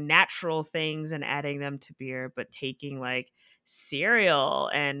taking natural things and adding them to beer, but taking like cereal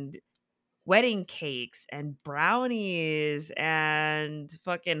and wedding cakes and brownies and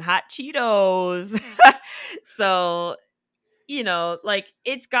fucking hot Cheetos. So, like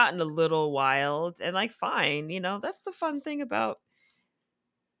it's gotten a little wild and like fine, that's the fun thing about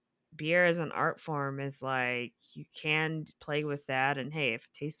beer as an art form is like you can play with that, and hey, if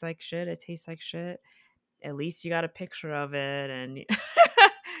it tastes like shit, it tastes like shit. At least you got a picture of it, and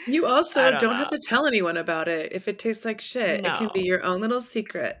You also I don't don't know. have to tell anyone about it if it tastes like shit. It can be No. your own little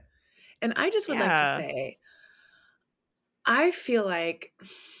secret. And I just would like to Yeah. say, I feel like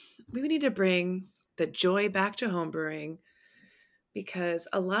we need to bring the joy back to homebrewing, because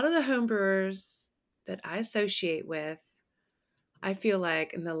a lot of the homebrewers that I associate with, I feel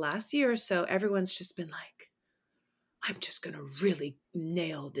like in the last year or so, everyone's just been like, I'm just going to really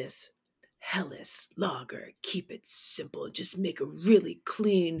nail this Helles lager, keep it simple, just make a really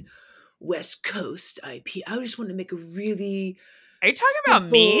clean West Coast IP. I just want to make a really Are you talking about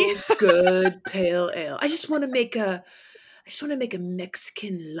me? simple, good pale ale. I just want to make a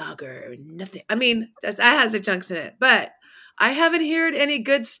Mexican lager. Nothing. I mean, that has the chunks in it, but I haven't heard any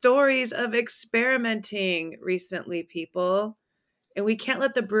good stories of experimenting recently, people. And we can't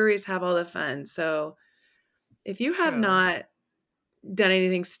let the breweries have all the fun. So if you have True. not done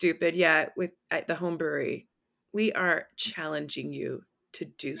anything stupid yet at the home brewery, we are challenging you to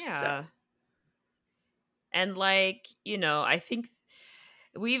do so. And like, I think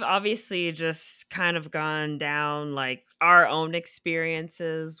we've obviously just kind of gone down like our own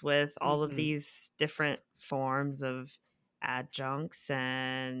experiences with all of these different forms of adjuncts.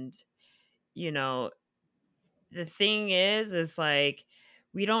 And, the thing is like,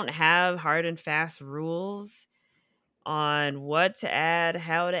 we don't have hard and fast rules on what to add,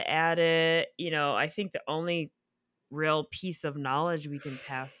 how to add it. I think the only real piece of knowledge we can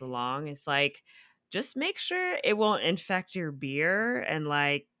pass along is like, just make sure it won't infect your beer. And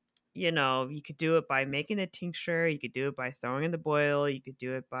like, you could do it by making a tincture, you could do it by throwing in the boil, you could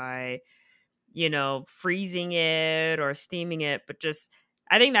do it by, freezing it or steaming it. But just,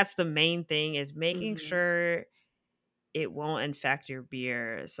 I think that's the main thing, is making sure it won't infect your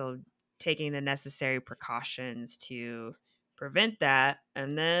beer. So taking the necessary precautions to prevent that.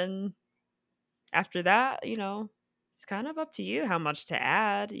 And then after that, it's kind of up to you how much to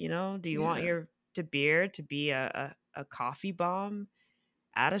add. Do you want your beer to be a coffee bomb?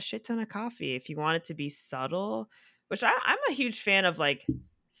 Add a shit ton of coffee. If you want it to be subtle, which I'm a huge fan of, like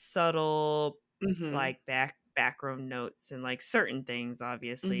subtle, like background notes and like certain things,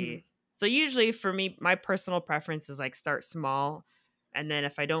 obviously. So usually for me, my personal preference is like start small, and then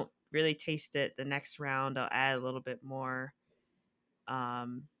if I don't really taste it the next round, I'll add a little bit more.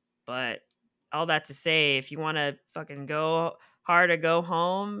 But all that to say, if you want to fucking go hard or go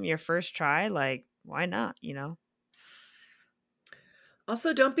home your first try, like why not,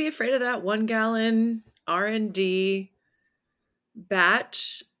 Also, don't be afraid of that 1 gallon R&D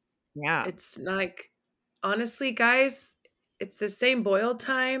batch. Yeah. It's like, honestly, guys, it's the same boil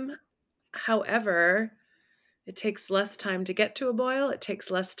time. However, it takes less time to get to a boil. It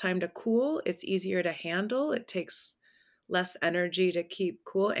takes less time to cool. It's easier to handle. It takes less energy to keep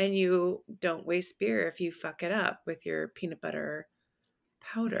cool. And you don't waste beer if you fuck it up with your peanut butter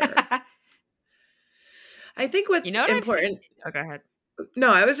powder. I think You what's know what I've seen? important. Oh, go ahead.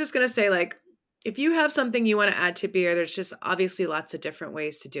 No, I was just going to say, like, if you have something you want to add to beer, there's just obviously lots of different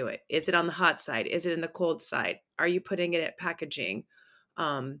ways to do it. Is it on the hot side? Is it in the cold side? Are you putting it at packaging?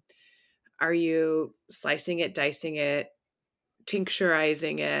 Um, are you slicing it, dicing it,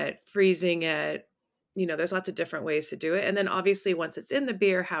 tincturizing it, freezing it? You know, there's lots of different ways to do it. And then obviously, once it's in the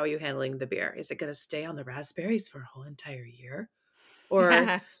beer, how are you handling the beer? Is it going to stay on the raspberries for a whole entire year?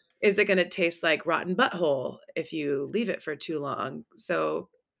 Or is it going to taste like rotten butthole if you leave it for too long? So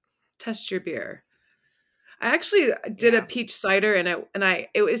test your beer. I actually did a Yeah. peach cider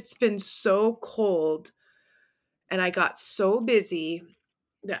it's been so cold and I got so busy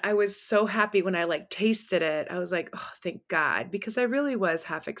that I was so happy when I like tasted it. I was like, oh, thank God, because I really was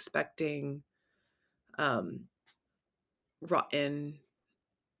half expecting um rotten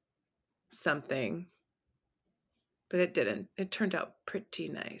something, but it didn't. It turned out pretty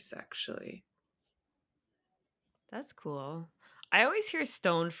nice actually. That's cool. I always hear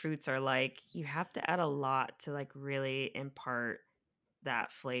stone fruits are like you have to add a lot to like really impart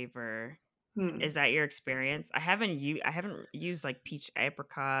that flavor. Hmm. Is that your experience? I haven't used like peach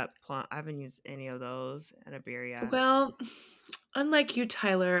apricot plum. I haven't used any of those in a beer yet. Well, unlike you,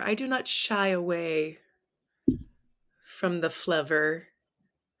 Tyler, I do not shy away from the flavor.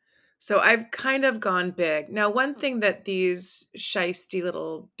 So I've kind of gone big. Now, one thing that these shisty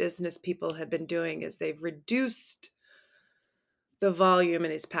little business people have been doing is they've reduced the volume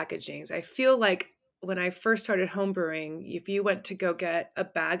in these packagings. I feel like when I first started homebrewing, if you went to go get a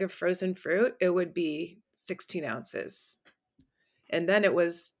bag of frozen fruit, it would be 16 ounces. And then it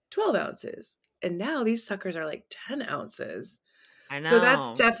was 12 ounces. And now these suckers are like 10 ounces. I So that's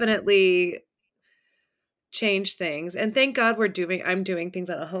know. definitely changed things. And thank God I'm doing things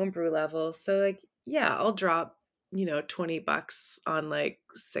on a homebrew level. So like, yeah, I'll drop, $20 on like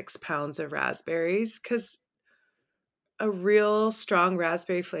 6 pounds of raspberries because a real strong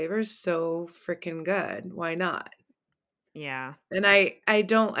raspberry flavor is so freaking good. Why not? Yeah. And I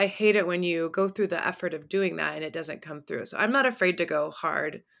hate it when you go through the effort of doing that and it doesn't come through. So I'm not afraid to go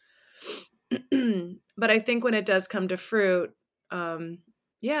hard. But I think when it does come to fruit,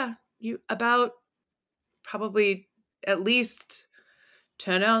 yeah, you about probably at least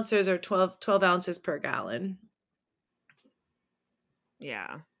 10 ounces or 12 ounces per gallon.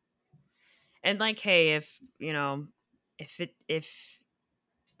 Yeah. And like, hey, if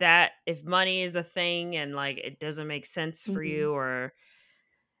money is a thing and like it doesn't make sense for Mm-hmm. you, or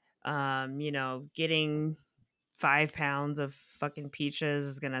getting 5 pounds of fucking peaches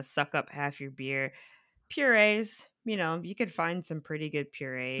is gonna suck up half your beer. Purees, you could find some pretty good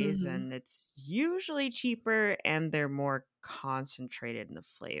purees, Mm-hmm. and it's usually cheaper and they're more concentrated in the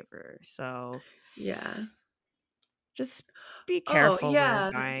flavor. So Yeah. just be Oh, careful where you're yeah.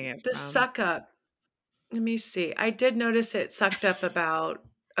 buying it The from. suck up. Let me see. I did notice it sucked up about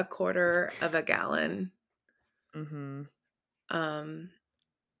a quarter of a gallon. Mm-hmm. Um,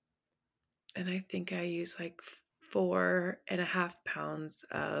 and I think I used like 4.5 pounds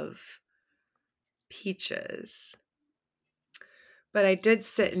of peaches. But I did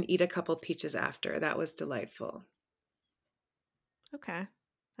sit and eat a couple peaches after. That was delightful. Okay.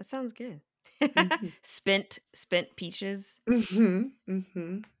 That sounds good. Mm-hmm. Spent peaches. Mm-hmm.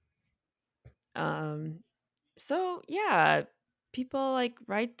 Mm-hmm. Um so yeah, people like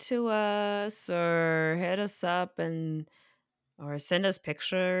write to us or hit us up and or send us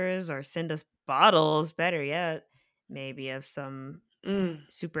pictures or send us bottles, better yet, maybe of some Mm.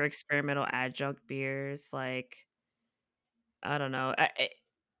 super experimental adjunct beers like I don't know.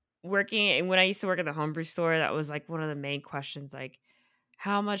 Working when I used to work at the homebrew store, that was like one of the main questions, like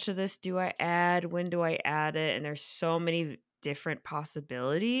how much of this do I add? When do I add it? And there's so many different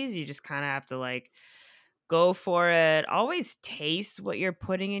possibilities. You just kind of have to like go for it. Always taste what you're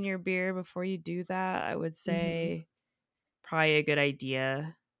putting in your beer before you do that, I would Mm-hmm. say. Probably a good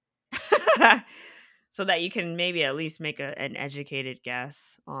idea. So that you can maybe at least make an educated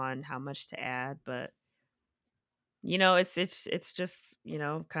guess on how much to add, but it's just,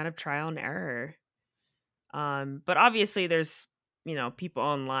 kind of trial and error. But obviously there's, people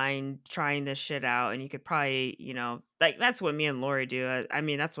online trying this shit out, and you could probably, like that's what me and Lori do. I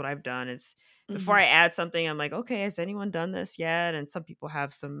mean, that's what I've done is before Mm-hmm. I add something, I'm like, okay, has anyone done this yet? And some people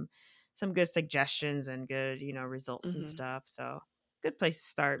have some good suggestions and good, results and Mm-hmm. stuff. So good place to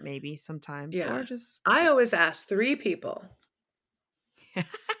start maybe sometimes. Yeah. Or just I always ask 3 people.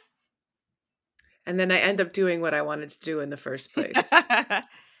 And then I end up doing what I wanted to do in the first place.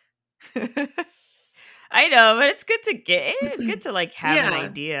 I know, but it's good to like have an Yeah.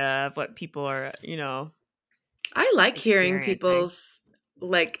 idea of what people are, I like hearing experiencing. people's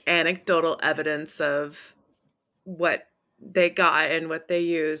like anecdotal evidence of what they got and what they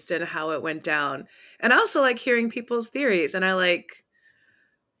used and how it went down. And I also like hearing people's theories. And I like,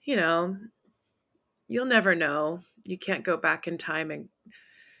 you'll never know. You can't go back in time and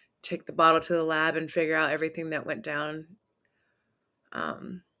take the bottle to the lab and figure out everything that went down.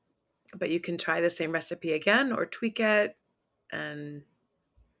 But you can try the same recipe again or tweak it and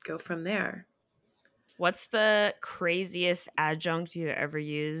go from there. What's the craziest adjunct you ever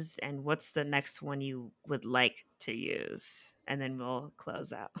used, and what's the next one you would like to use? And then we'll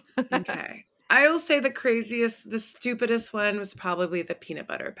close out. Okay. I will say the stupidest one was probably the peanut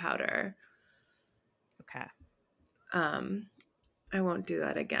butter powder. Okay. I won't do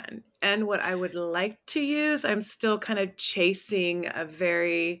that again. And what I would like to use, I'm still kind of chasing I'm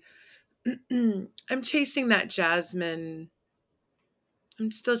chasing that jasmine. I'm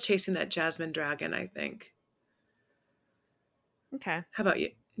still chasing that jasmine dragon, I think. Okay. How about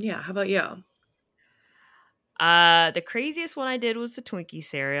you? Yeah, how about you? The craziest one I did was the Twinkie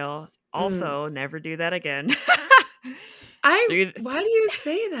cereal. Also, never do that again. Why do you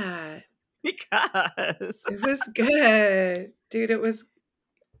say that? Because it was good. Dude, it was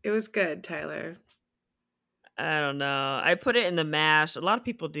good, Tyler. I don't know. I put it in the mash. A lot of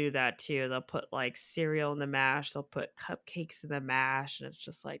people do that too. They'll put like cereal in the mash. They'll put cupcakes in the mash, and it's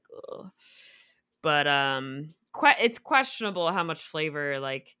just like, ugh. But it's questionable how much flavor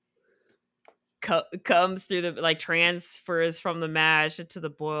like comes through the like transfers from the mash into the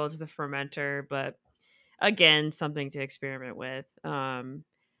boil to the fermenter. But again, something to experiment with.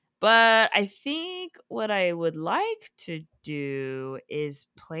 But I think what I would like to do is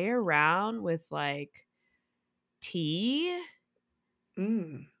play around with like tea.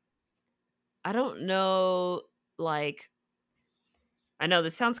 I don't know, like, I know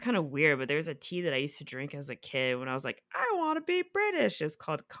this sounds kind of weird, but there's a tea that I used to drink as a kid when I was like, I want to be British. It's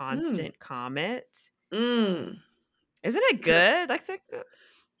called Constant Comet. Isn't it good? Like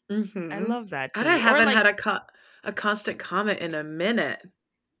I love that tea. I haven't had a Constant Comet in a minute.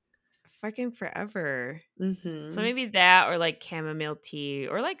 Fucking forever. So maybe that, or like chamomile tea,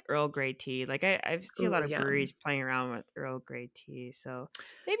 or like Earl Grey tea. Like I see a lot of breweries playing around with Earl Grey tea. So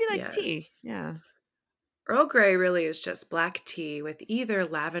maybe like tea. Yeah. Earl Grey really is just black tea with either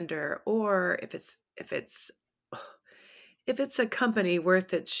lavender, or if it's a company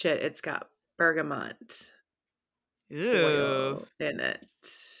worth its shit, it's got bergamot oil in it.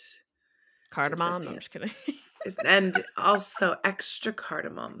 Cardamom? No, I'm just kidding. And also extra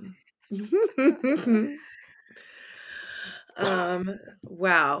cardamom.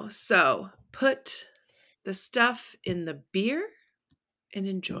 Wow. So put the stuff in the beer and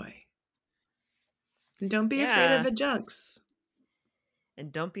enjoy. And don't be afraid of adjuncts.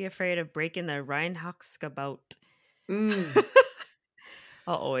 And don't be afraid of breaking the Reinheitsgebot.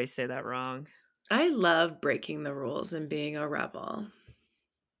 I'll always say that wrong. I love breaking the rules and being a rebel.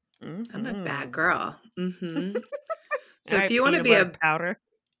 I'm a bad girl. So if you want to be a powder,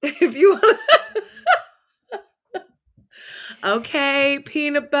 if you want, okay,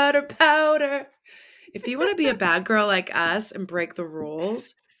 peanut butter powder. If you want to be a bad girl like us and break the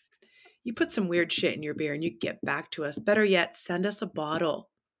rules, you put some weird shit in your beer and you get back to us. Better yet, send us a bottle.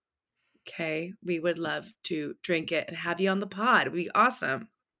 Okay, we would love to drink it and have you on the pod. It would be awesome.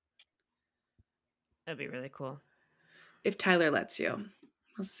 That'd be really cool. If Tyler lets you.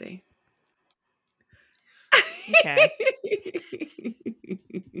 We'll see. Okay.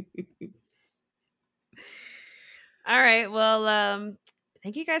 All right. Well,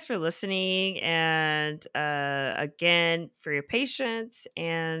 thank you guys for listening, and again for your patience.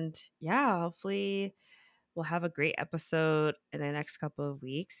 And yeah, hopefully we'll have a great episode in the next couple of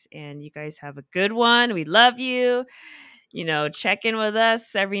weeks. And you guys have a good one. We love you. Check in with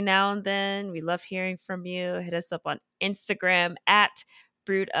us every now and then. We love hearing from you. Hit us up on Instagram at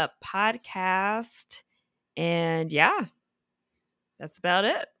Brewed Up Podcast. And yeah, that's about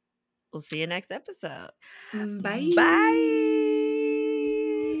it. We'll see you next episode. Bye. Bye.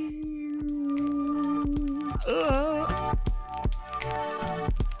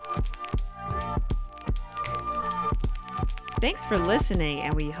 Thanks for listening,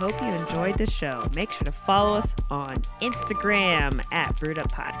 and we hope you enjoyed the show. Make sure to follow us on Instagram at Brewed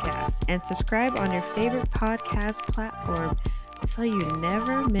Up Podcast and subscribe on your favorite podcast platform so you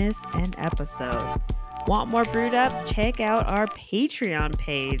never miss an episode. Want more Brewed Up? Check out our Patreon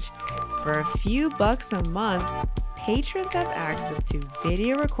page. For a few bucks a month, patrons have access to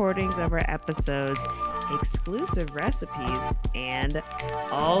video recordings of our episodes, exclusive recipes, and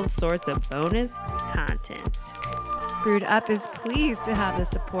all sorts of bonus content. Brewed Up is pleased to have the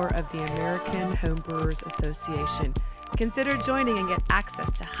support of the American Homebrewers Association. Consider joining and get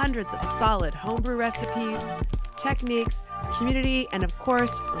access to hundreds of solid homebrew recipes, techniques, community, and of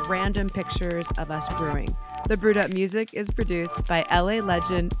course, random pictures of us brewing. The Brewed Up music is produced by LA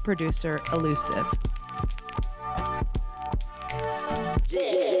legend producer Elusive.